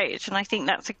mixed approach, and I think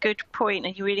that's a good point,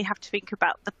 and you really have to think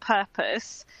about the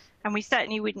purpose. And we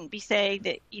certainly wouldn't be saying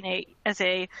that, as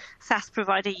a SaaS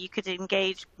provider, you could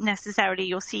engage necessarily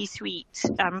your C-suite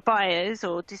buyers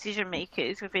or decision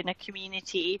makers within a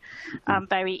community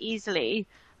very easily,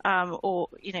 or,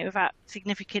 without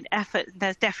significant effort.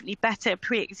 There's definitely better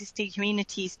pre-existing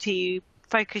communities to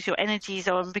focus your energies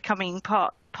on becoming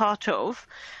part of.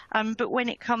 But when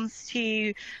it comes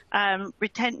to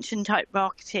retention type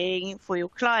marketing for your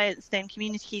clients, then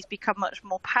communities become much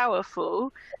more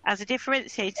powerful as a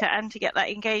differentiator and to get that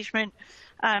engagement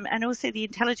and also the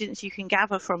intelligence you can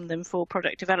gather from them for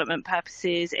product development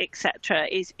purposes, etc.,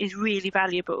 is really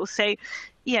valuable. So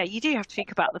yeah, you do have to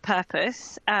think about the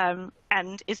purpose, and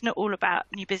it's not all about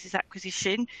new business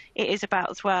acquisition. It is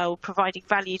about, as well, providing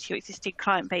value to your existing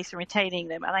client base and retaining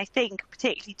them. And I think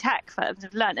particularly tech firms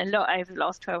have learned a lot over the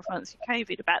last 12 months of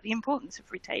COVID about the importance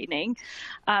of retaining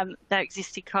their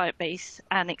existing client base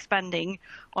and expanding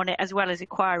on it, as well as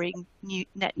acquiring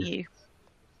net new.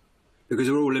 Because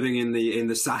we're all living in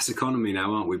the SaaS economy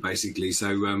now, aren't we? Basically, so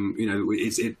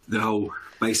the whole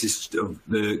basis of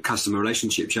the customer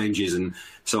relationship changes, and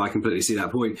so I completely see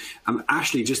that point.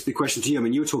 Ashley, just the question to you. I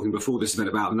mean, you were talking before this event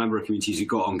about the number of communities you've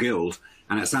got on Guild,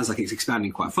 and it sounds like it's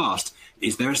expanding quite fast.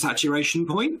 Is there a saturation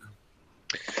point?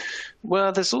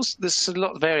 Well, there's a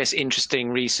lot of various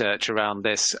interesting research around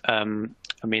this.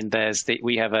 I mean,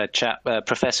 we have a chap,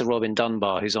 Professor Robin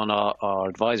Dunbar, who's on our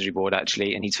advisory board,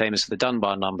 actually, and he's famous for the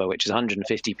Dunbar number, which is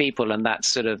 150 people, and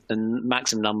that's sort of the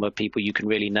maximum number of people you can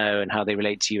really know and how they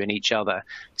relate to you and each other.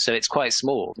 So it's quite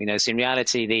small, So in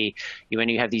reality, when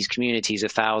you have these communities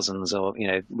of thousands, or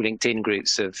LinkedIn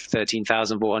groups of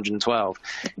 13,412,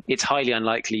 it's highly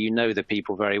unlikely you know the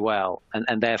people very well,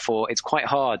 and therefore it's quite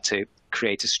hard to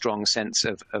create a strong sense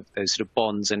of those sort of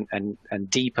bonds and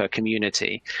deeper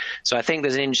community. So I think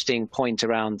there's an interesting point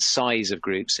around size of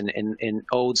groups. In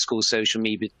old school social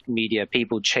media,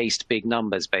 people chased big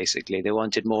numbers, basically. They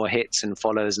wanted more hits and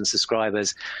followers and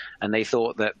subscribers, and they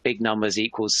thought that big numbers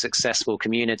equals successful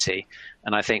community.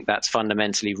 And I think that's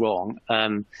fundamentally wrong,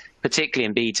 particularly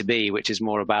in B2B, which is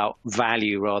more about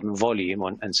value rather than volume,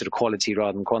 and sort of quality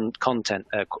rather than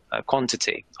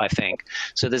quantity, I think.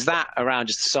 So there's that around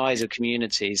just the size of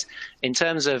communities. In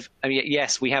terms of,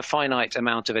 yes, we have finite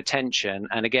amount of attention.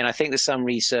 And again, I think there's some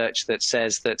research that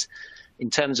says that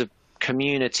in terms of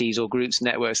communities or groups,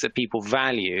 networks that people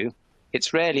value,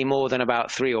 it's rarely more than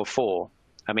about 3 or 4.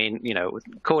 I mean,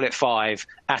 call it 5,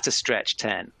 at a stretch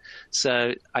 10.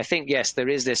 So I think, yes, there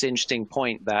is this interesting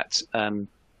point that, and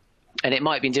it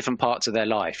might be in different parts of their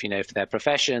life, for their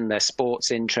profession, their sports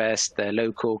interest, their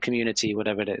local community,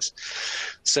 whatever it is.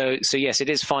 So yes, it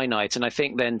is finite. And I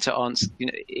think then to answer,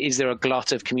 is there a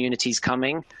glut of communities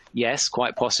coming? Yes,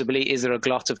 quite possibly. Is there a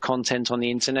glut of content on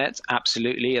the internet?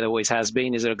 Absolutely. It always has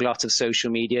been. Is there a glut of social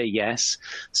media? Yes.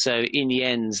 So in the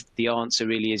end, the answer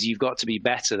really is you've got to be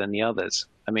better than the others.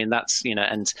 I mean, that's,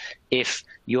 and if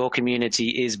your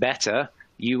community is better,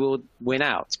 you will win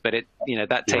out. But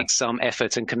that takes some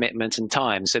effort and commitment and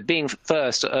time. So being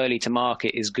first or early to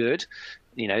market is good.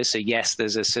 So yes,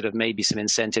 there's a sort of maybe some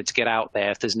incentive to get out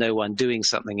there. If there's no one doing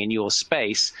something in your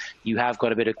space, you have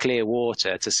got a bit of clear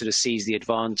water to sort of seize the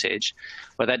advantage.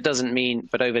 But that doesn't mean,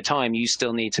 but over time, you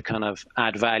still need to kind of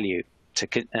add value.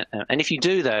 And if you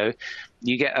do, though,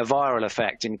 you get a viral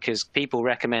effect, because people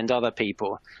recommend other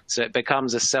people. So it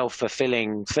becomes a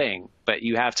self-fulfilling thing. But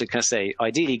you have to kind of say,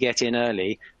 ideally get in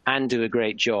early and do a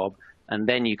great job, and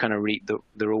then you kind of reap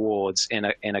the rewards in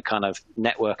a kind of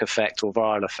network effect or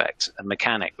viral effect, a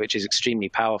mechanic, which is extremely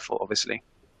powerful, obviously.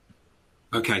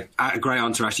 Okay, great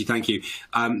answer, Ashley. Thank you.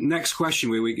 Next question.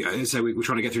 We're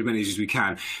trying to get through as many as we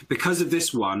can. Because of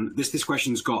this one, this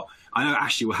question's got. I know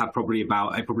Ashley will have probably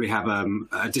have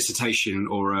a dissertation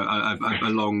or a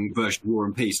long version of War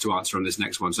and Peace to answer on this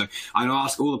next one. So I'm going to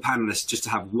ask all the panelists just to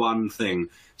have one thing.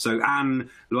 So Anne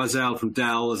Loisel from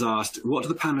Dell has asked, what do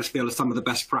the panelists feel are some of the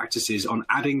best practices on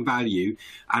adding value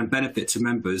and benefit to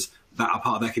members that are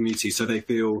part of their community, so they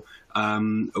feel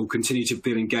or continue to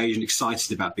feel engaged and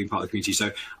excited about being part of the community?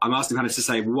 So I'm asking panelists to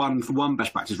say one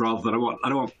best practice rather than I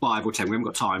don't want 5 or 10. We haven't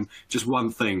got time. Just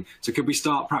one thing. So could we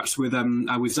start perhaps with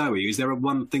Zoe? Is there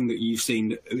one thing that you've seen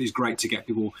that is great to get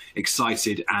people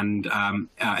excited and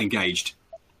engaged?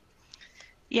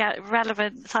 Yeah,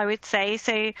 relevance, I would say.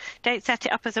 So don't set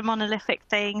it up as a monolithic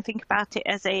thing. Think about it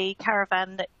as a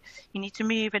caravan that you need to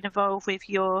move and evolve with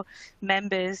your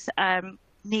members'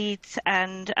 needs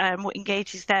and what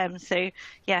engages them. So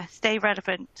yeah, stay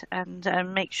relevant and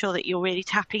make sure that you're really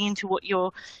tapping into what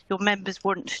your members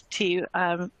want to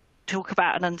talk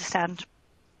about and understand.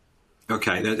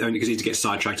 Okay, only because you need to get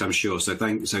sidetracked, I'm sure. So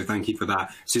thank you for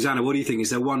that. Susanna, what do you think? Is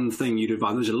there one thing you'd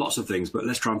advise? There's lots of things, but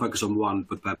let's try and focus on one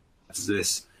for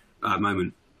this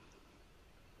moment.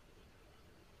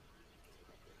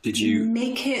 Did you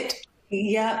make it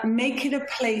a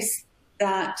place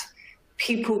that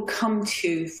people come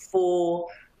to for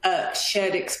a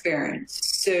shared experience?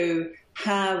 So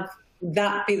have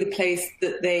that be the place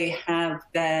that they have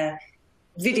their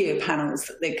video panels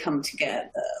that they come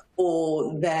together,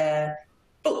 or their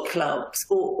book clubs,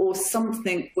 or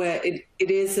something where it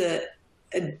is a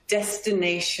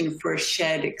destination for a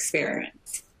shared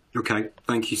experience. Okay,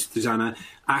 thank you, Susanna.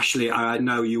 Ashley, I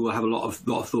know you will have a lot of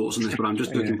thoughts on this, but I'm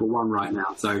just looking for one right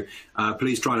now. So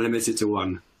please try and limit it to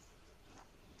one.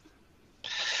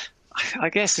 I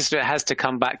guess it has to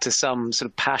come back to some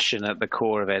sort of passion at the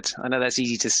core of it. I know that's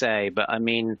easy to say, but I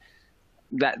mean,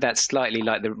 that's slightly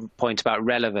like the point about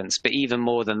relevance. But even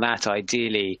more than that,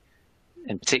 ideally,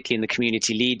 and particularly in the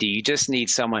community leader, you just need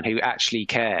someone who actually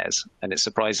cares, and it's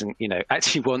surprising,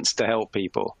 actually wants to help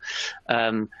people,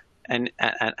 and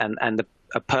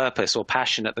a purpose or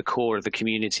passion at the core of the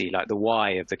community, like the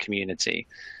why of the community.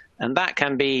 And that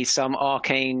can be some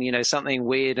arcane, something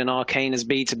weird and arcane as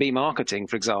B2B marketing,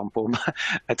 for example.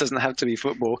 It doesn't have to be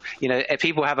football. If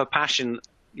people have a passion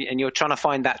and you're trying to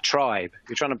find that tribe,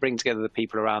 you're trying to bring together the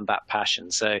people around that passion.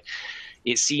 So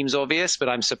it seems obvious, but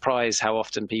I'm surprised how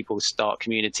often people start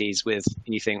communities with,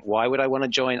 and you think, why would I want to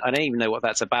join? I don't even know what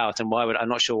that's about, and I'm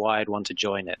not sure why I'd want to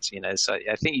join it. So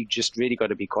I think you just really got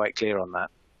to be quite clear on that.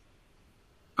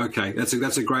 Okay, that's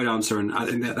a great answer, and I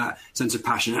think that sense of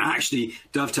passion actually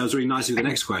dovetails really nicely with the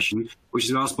next question, which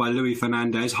is asked by Louis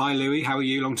Fernandez. Hi, Louis, how are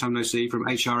you? Long time no see, from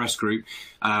HRS Group.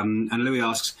 And Louis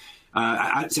asks,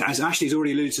 as Ashley's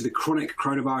already alluded to, the chronic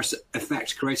coronavirus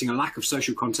effect creating a lack of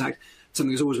social contact,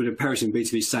 something that's always been imperative in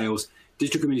B2B sales.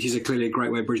 Digital communities are clearly a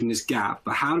great way of bridging this gap,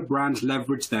 but how do brands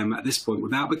leverage them at this point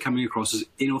without becoming across as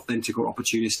inauthentic or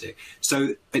opportunistic?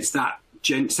 So it's that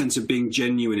sense of being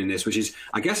genuine in this, which is,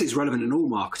 I guess it's relevant in all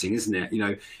marketing, isn't it?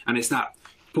 And it's that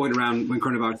point around when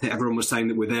coronavirus hit, everyone was saying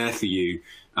that we're there for you.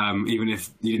 Even if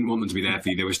you didn't want them to be there for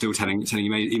you, they were still telling you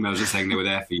emails and saying they were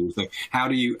there for you. So how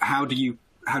do you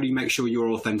make sure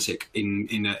you're authentic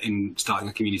in starting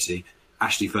a community?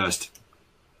 Ashley first.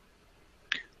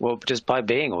 Well, just by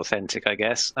being authentic, I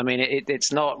guess. I mean,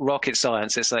 it's not rocket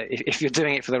science. It's like if you're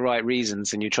doing it for the right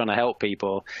reasons and you're trying to help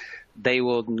people, they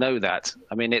will know that.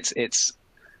 I mean, it's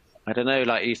I don't know,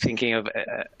 like you're thinking of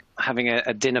having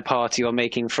a dinner party or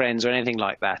making friends or anything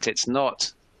like that. It's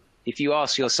not. If you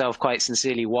ask yourself quite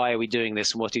sincerely, why are we doing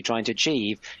this and what are you trying to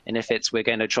achieve? And if we're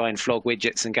going to try and flog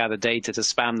widgets and gather data to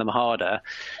spam them harder,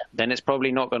 then it's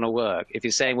probably not going to work. If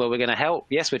you're saying, well, we're going to help,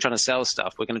 yes, we're trying to sell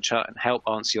stuff. We're going to try and help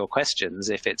answer your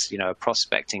questions if it's, a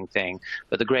prospecting thing.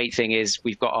 But the great thing is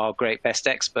we've got our great best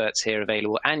experts here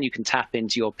available, and you can tap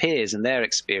into your peers and their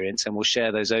experience, and we'll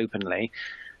share those openly.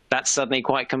 That's suddenly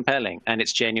quite compelling, and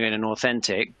it's genuine and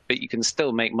authentic, but you can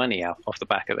still make money off the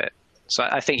back of it. So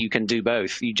I think you can do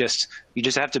both. You just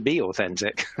have to be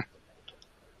authentic.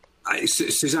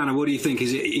 Susanna, what do you think?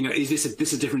 Is it is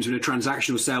this a difference between a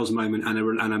transactional sales moment and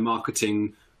a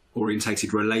marketing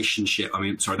orientated relationship? I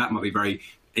mean, sorry, that might be very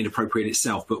inappropriate in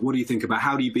itself. But what do you think about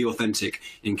how do you be authentic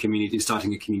in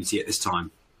starting a community at this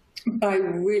time? By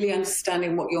really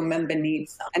understanding what your member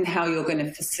needs are and how you're going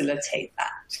to facilitate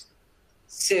that.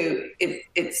 So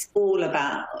it's all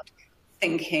about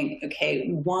thinking,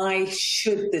 okay, why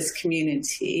should this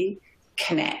community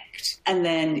connect? And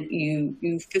then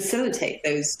you facilitate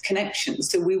those connections.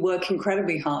 So we work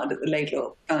incredibly hard at the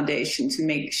Laidlaw Foundation to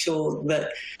make sure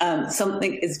that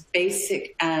something as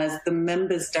basic as the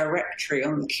members directory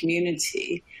on the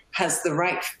community has the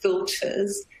right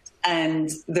filters and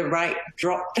the right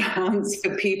drop downs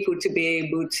for people to be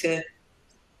able to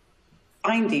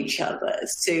find each other.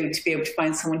 So to be able to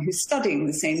find someone who's studying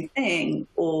the same thing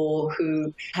or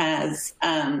who has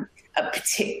a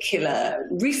particular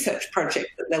research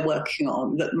project that they're working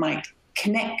on that might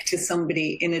connect to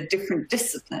somebody in a different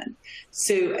discipline.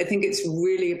 So I think it's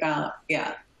really about,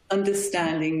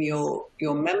 understanding your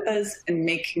members and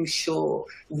making sure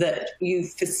that you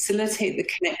facilitate the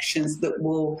connections that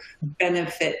will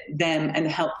benefit them and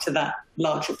help to that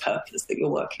larger purpose that you're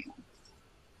working on.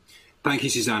 Thank you,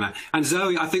 Susanna. And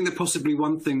Zoe, I think that possibly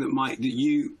one thing that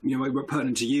we're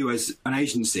pertinent to you as an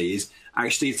agency is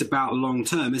actually it's about long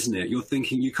term, isn't it? You're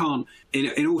thinking you can't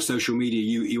in all social media.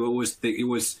 You always think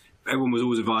everyone was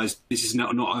always advised this is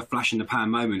not a flash in the pan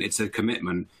moment. It's a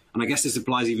commitment. And I guess this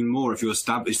applies even more if you're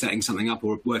setting something up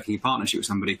or working in partnership with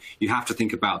somebody. You have to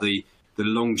think about the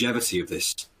longevity of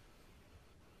this.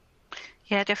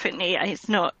 Yeah, definitely. It's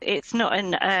not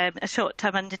a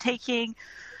short-term undertaking.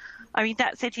 I mean,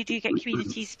 that said, you do get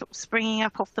communities springing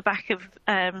up off the back of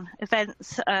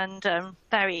events and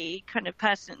very kind of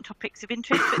pertinent topics of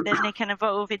interest, but then they can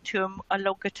evolve into a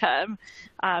longer-term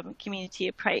community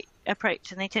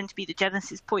approach, and they tend to be the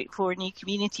genesis point for a new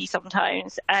community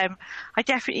sometimes. I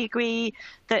definitely agree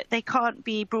that they can't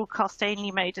be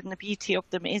broadcast-only mode, and the beauty of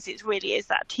them is it really is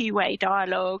that two-way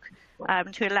dialogue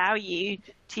to allow you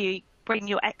to bring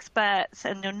your experts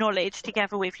and your knowledge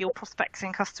together with your prospects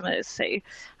and customers. So,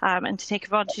 and to take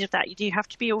advantage of that, you do have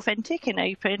to be authentic and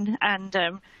open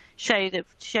and show the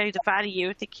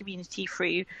value of the community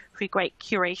through great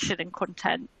curation and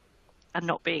content, and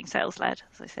not being sales led,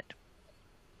 as I said.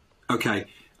 Okay.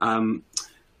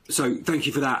 So thank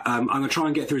you for that. I'm going to try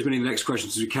and get through as many of the next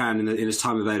questions as we can in as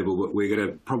time available, but we're going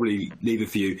to probably leave a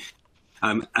few.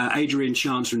 Adrian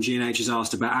Chance from G&H has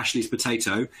asked about Ashley's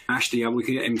potato. Ashley, we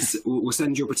can get him. We'll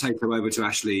send your potato over to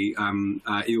Ashley,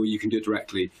 or you can do it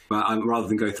directly. But rather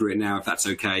than go through it now, if that's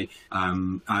okay,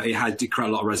 it had quite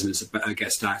a lot of resonance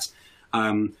against that.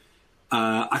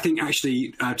 I think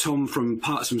actually Tom from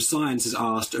Parts from Science has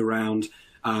asked around.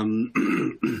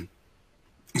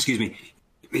 Excuse me.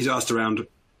 He's asked around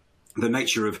the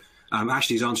nature of.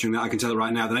 Ashley's answering that. I can tell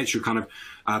right now the nature of kind of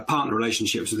partner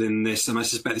relationships within this, and I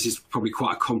suspect this is probably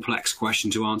quite a complex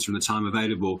question to answer in the time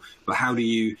available. But how do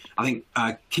you, I think,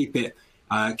 keep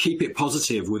it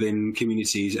positive within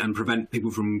communities and prevent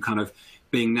people from kind of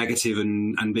being negative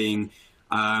and being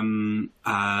and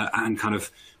kind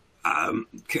of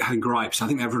having gripes? I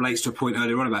think that relates to a point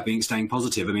earlier on about staying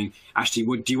positive. I mean, Ashley,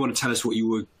 do you want to tell us what you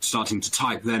were starting to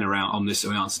type then around on this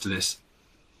in answer to this?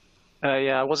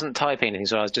 Yeah, I wasn't typing anything,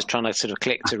 so I was just trying to sort of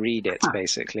click to read it,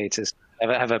 basically, to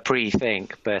have a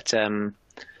pre-think. But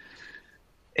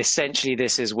essentially,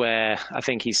 this is where I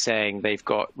think he's saying they've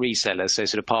got resellers, so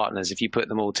sort of partners. If you put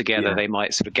them all together, they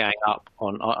might sort of gang up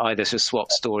on either sort of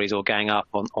swap stories or gang up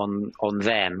on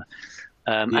them.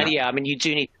 And I mean, you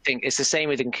do need to think it's the same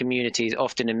within communities.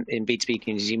 Often in B2B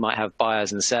communities, you might have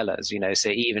buyers and sellers, so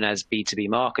even as B2B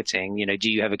marketing,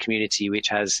 do you have a community which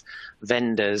has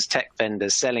vendors, tech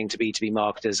vendors selling to B2B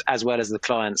marketers, as well as the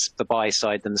clients, the buy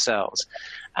side themselves?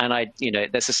 And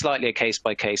there's a slightly case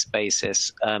by case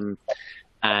basis.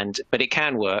 But it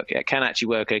can work. It can actually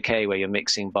work okay where you're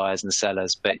mixing buyers and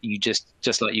sellers, but you just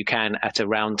like you can at a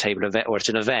roundtable event or at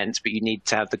an event, but you need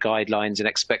to have the guidelines and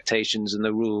expectations and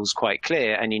the rules quite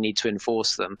clear, and you need to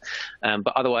enforce them.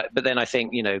 But then I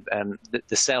think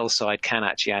the sales side can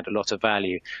actually add a lot of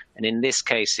value. And in this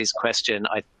case, his question,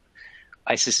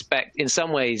 I suspect in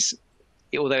some ways,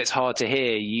 although it's hard to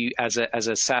hear, you as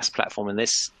a SaaS platform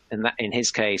in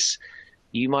his case,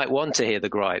 you might want to hear the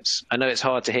gripes. I know it's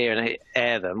hard to hear and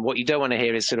air them. What you don't want to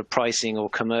hear is sort of pricing or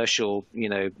commercial,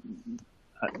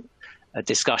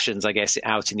 discussions, I guess,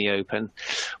 out in the open.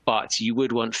 But you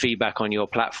would want feedback on your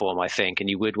platform, I think, and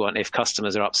you would want, if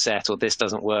customers are upset or this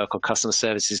doesn't work or customer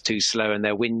service is too slow and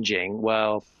they're whinging,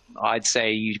 well, I'd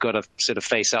say you've got to sort of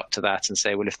face up to that and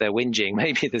say, well, if they're whinging,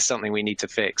 maybe there's something we need to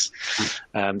fix.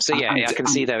 I can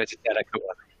see there it's a delicate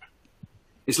one.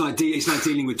 It's like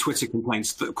dealing with Twitter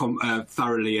complaints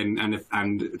thoroughly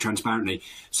and transparently.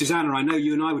 Susanna, I know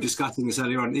you and I were discussing this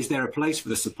earlier on. Is there a place for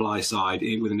the supply side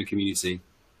within the community?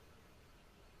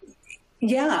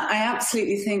 Yeah, I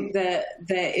absolutely think that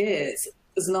there is,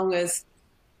 as long as,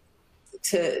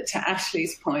 to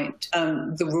Ashley's point,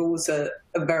 the rules are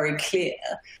very clear,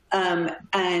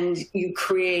 and you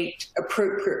create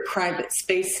appropriate private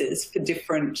spaces for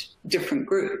different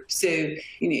groups. So,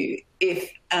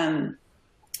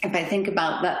 if I think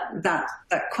about that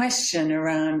question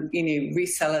around,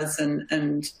 resellers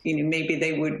and maybe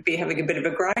they would be having a bit of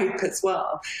a gripe as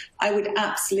well, I would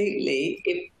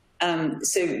absolutely,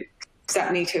 so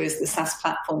Zapnito is the SaaS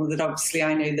platform that obviously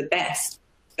I know the best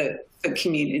for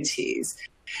communities.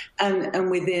 And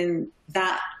within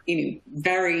that,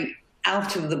 very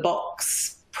out of the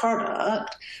box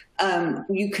product,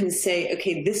 you can say,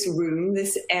 okay, this room,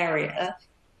 this area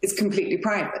is completely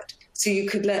private. So you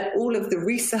could let all of the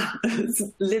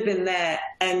resellers live in there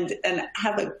and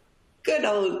have a good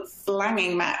old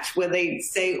slanging match where they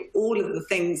say all of the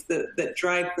things that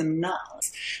drive them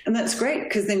nuts. And that's great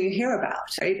because then you hear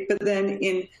about it, right? But then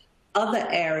in other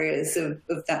areas of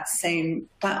that same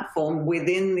platform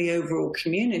within the overall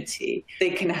community, they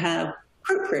can have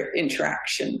appropriate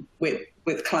interaction with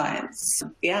clients.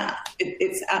 Yeah,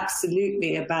 it's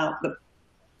absolutely about the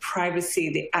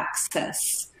privacy, the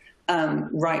access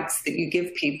rights that you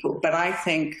give people. But I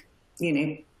think,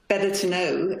 better to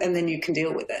know, and then you can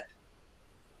deal with it.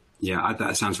 Yeah,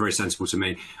 that sounds very sensible to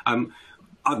me.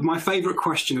 My favourite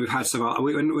question we've had so far,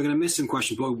 we're going to miss some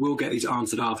questions, but we'll get these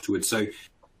answered afterwards. So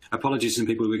apologies to some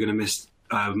people we're going to miss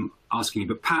asking you.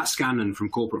 But Pat Scanlon from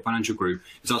Corporate Financial Group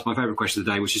has asked my favourite question of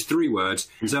the day, which is 3 words.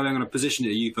 And so I'm going to position it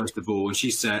to you first of all. And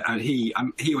she said, and he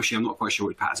or she, I'm not quite sure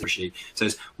what Pat is or she,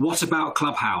 says, what about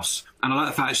Clubhouse? And I like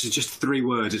the fact it's just 3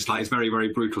 words. It's very,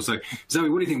 very brutal. So Zoe,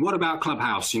 what do you think? What about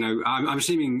Clubhouse? I'm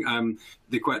assuming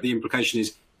the implication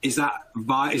is that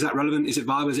relevant? Is it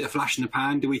viable? Is it a flash in the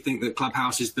pan? Do we think that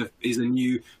Clubhouse is the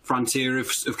new frontier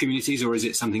of communities, or is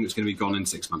it something that's going to be gone in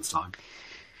 6 months' time?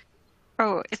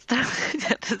 Oh,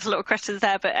 there's a lot of questions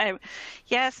there, but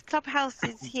yes, Clubhouse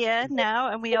is here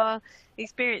now, and we are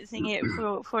experiencing it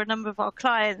for a number of our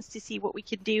clients to see what we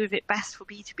can do with it best for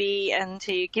B2B and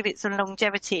to give it some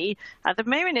longevity. At the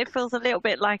moment, it feels a little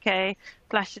bit like a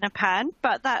flash in a pan,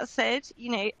 but that said,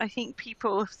 I think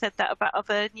people have said that about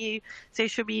other new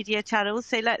social media channels.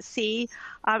 So let's see.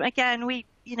 Again, we're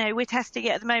testing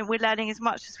it at the moment. We're learning as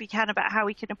much as we can about how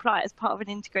we can apply it as part of an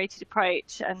integrated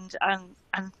approach, and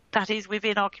that is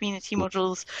within our community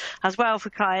models as well for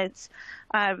clients.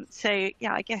 So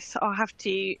yeah, I guess I'll have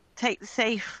to take the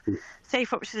safe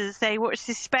options and say watch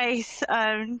this space,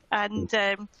 we'll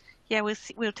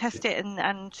test it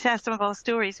and share some of our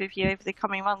stories with you over the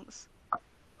coming months.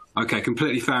 Okay,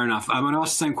 completely fair enough. I'm going to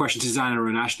ask the same question to Susanna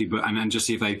and Ashley, and just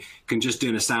see if they can just do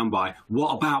in a soundbite.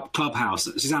 What about Clubhouse?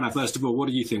 Susanna, first of all, what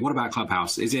do you think? What about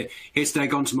Clubhouse? Is it here today,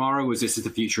 gone tomorrow, or is this the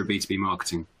future of B2B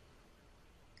marketing?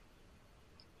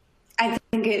 I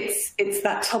think it's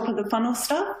that top of the funnel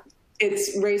stuff.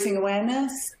 It's raising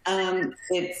awareness.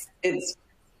 It's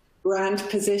brand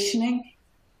positioning.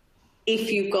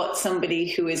 If you've got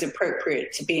somebody who is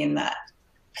appropriate to be in that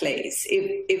place,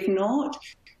 if not,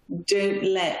 don't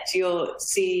let your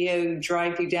CEO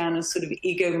drive you down a sort of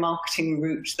ego marketing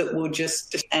route that will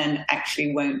just and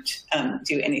actually won't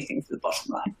do anything for the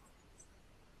bottom line.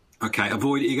 Okay,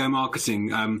 avoid ego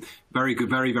marketing. Very good,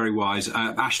 very, very wise.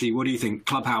 Ashley, what do you think?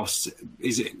 Clubhouse,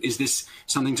 is this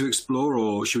something to explore,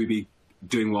 or should we be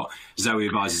doing what Zoe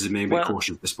advises and being a bit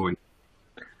cautious at this point?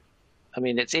 I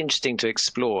mean, it's interesting to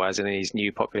explore as in these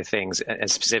new popular things,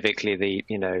 and specifically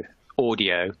the,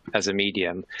 audio as a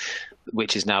medium,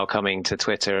 which is now coming to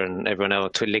Twitter and everyone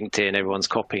else, to LinkedIn, everyone's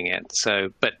copying it. So,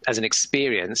 but as an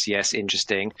experience, yes,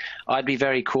 interesting. I'd be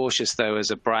very cautious though,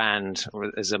 as a brand or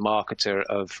as a marketer,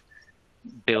 of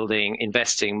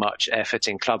investing much effort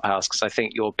in Clubhouse, because I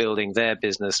think you're building their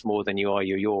business more than you are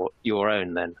your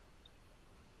own then.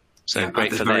 So yeah,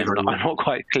 great for them. I'm not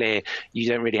quite clear. You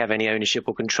don't really have any ownership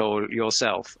or control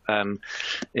yourself.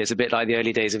 It's a bit like the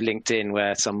early days of LinkedIn,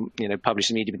 where some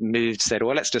publishing media said,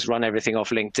 well, let's just run everything off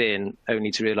LinkedIn,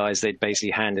 only to realize they'd basically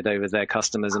handed over their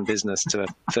customers and business to a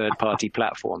third-party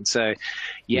platform. So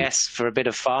yes, for a bit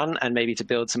of fun and maybe to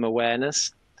build some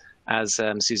awareness, as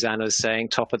Susanna was saying,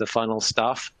 top of the funnel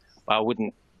stuff. I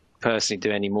wouldn't personally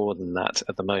do any more than that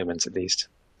at the moment, at least.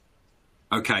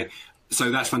 Okay. So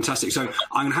that's fantastic. So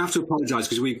I'm going to have to apologise,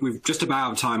 because we've just about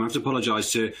out of time. I have to apologise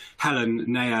to Helen,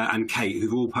 Naya and Kate,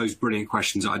 who've all posed brilliant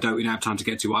questions that I don't really have time to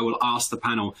get to. I will ask the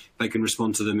panel if they can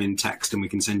respond to them in text, and we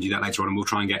can send you that later on, and we'll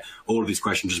try and get all of these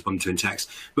questions responded to in text.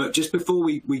 But just before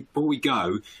we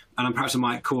go, and perhaps I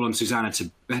might call on Susanna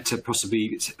to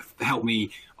possibly help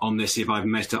me on this if I've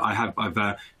messed up.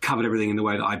 I've covered everything in the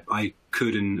way that I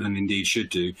could and indeed should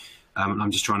do.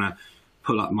 I'm just trying to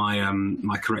pull up my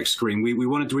my correct screen. We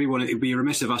wanted to it'd be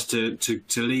remiss of us to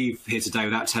leave here today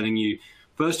without telling you,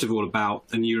 first of all, about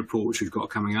a new report which we've got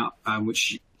coming up,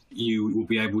 which you will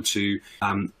be able to,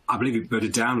 I believe you'll be able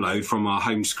to download from our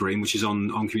home screen, which is on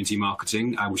community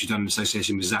marketing, which is done in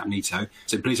association with Zapneto.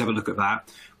 So please have a look at that.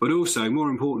 But also,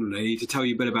 more importantly, to tell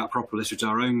you a bit about Propolis, which is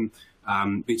our own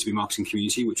B2B marketing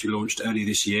community, which we launched earlier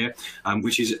this year,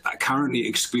 which is currently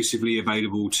exclusively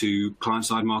available to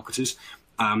client-side marketers.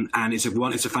 And it's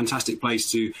a fantastic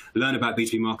place to learn about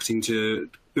B2B marketing, to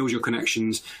build your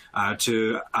connections,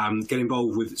 to get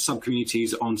involved with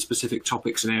sub-communities on specific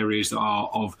topics and areas that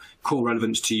are of core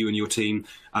relevance to you and your team.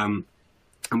 And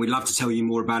we'd love to tell you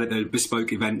more about it. They're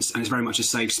bespoke events, and it's very much a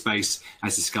safe space,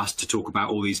 as discussed, to talk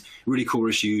about all these really core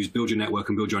issues, build your network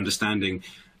and build your understanding.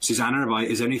 Susanna,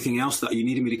 is there anything else that you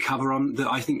needed me to cover on that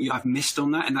I think I've missed on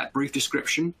that in that brief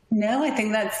description? No, I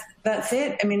think that's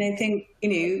it. I mean, I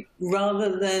think,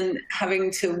 rather than having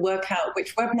to work out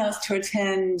which webinars to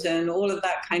attend and all of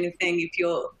that kind of thing, if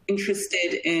you're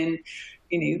interested in,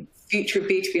 future of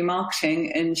B2B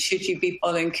marketing, and should you be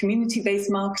following community-based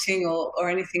marketing or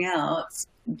anything else,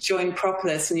 join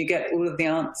Propolis and you get all of the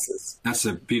answers. That's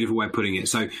a beautiful way of putting it.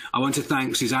 So I want to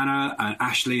thank Susanna and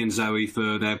Ashley and Zoe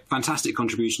for their fantastic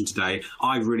contribution today.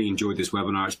 I really enjoyed this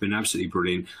webinar. It's been absolutely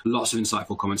brilliant. Lots of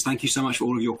insightful comments. Thank you so much for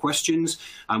all of your questions.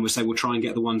 We'll try and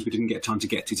get the ones we didn't get time to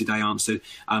get to today answered.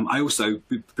 I also,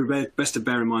 best to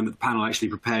bear in mind that the panel actually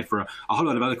prepared for a whole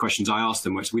lot of other questions I asked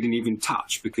them, which we didn't even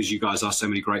touch, because you guys asked so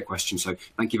many great questions. So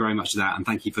thank you very much for that. And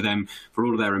thank you for them, for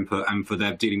all of their input and for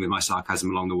their dealing with my sarcasm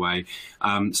along the way.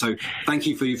 So thank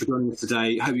you for joining us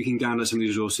today. Hope you can download some of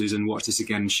these resources and watch this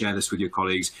again and share this with your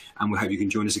colleagues. And we hope you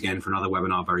can join us again for another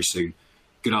webinar very soon.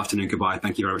 Good afternoon, goodbye.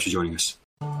 Thank you very much for joining us.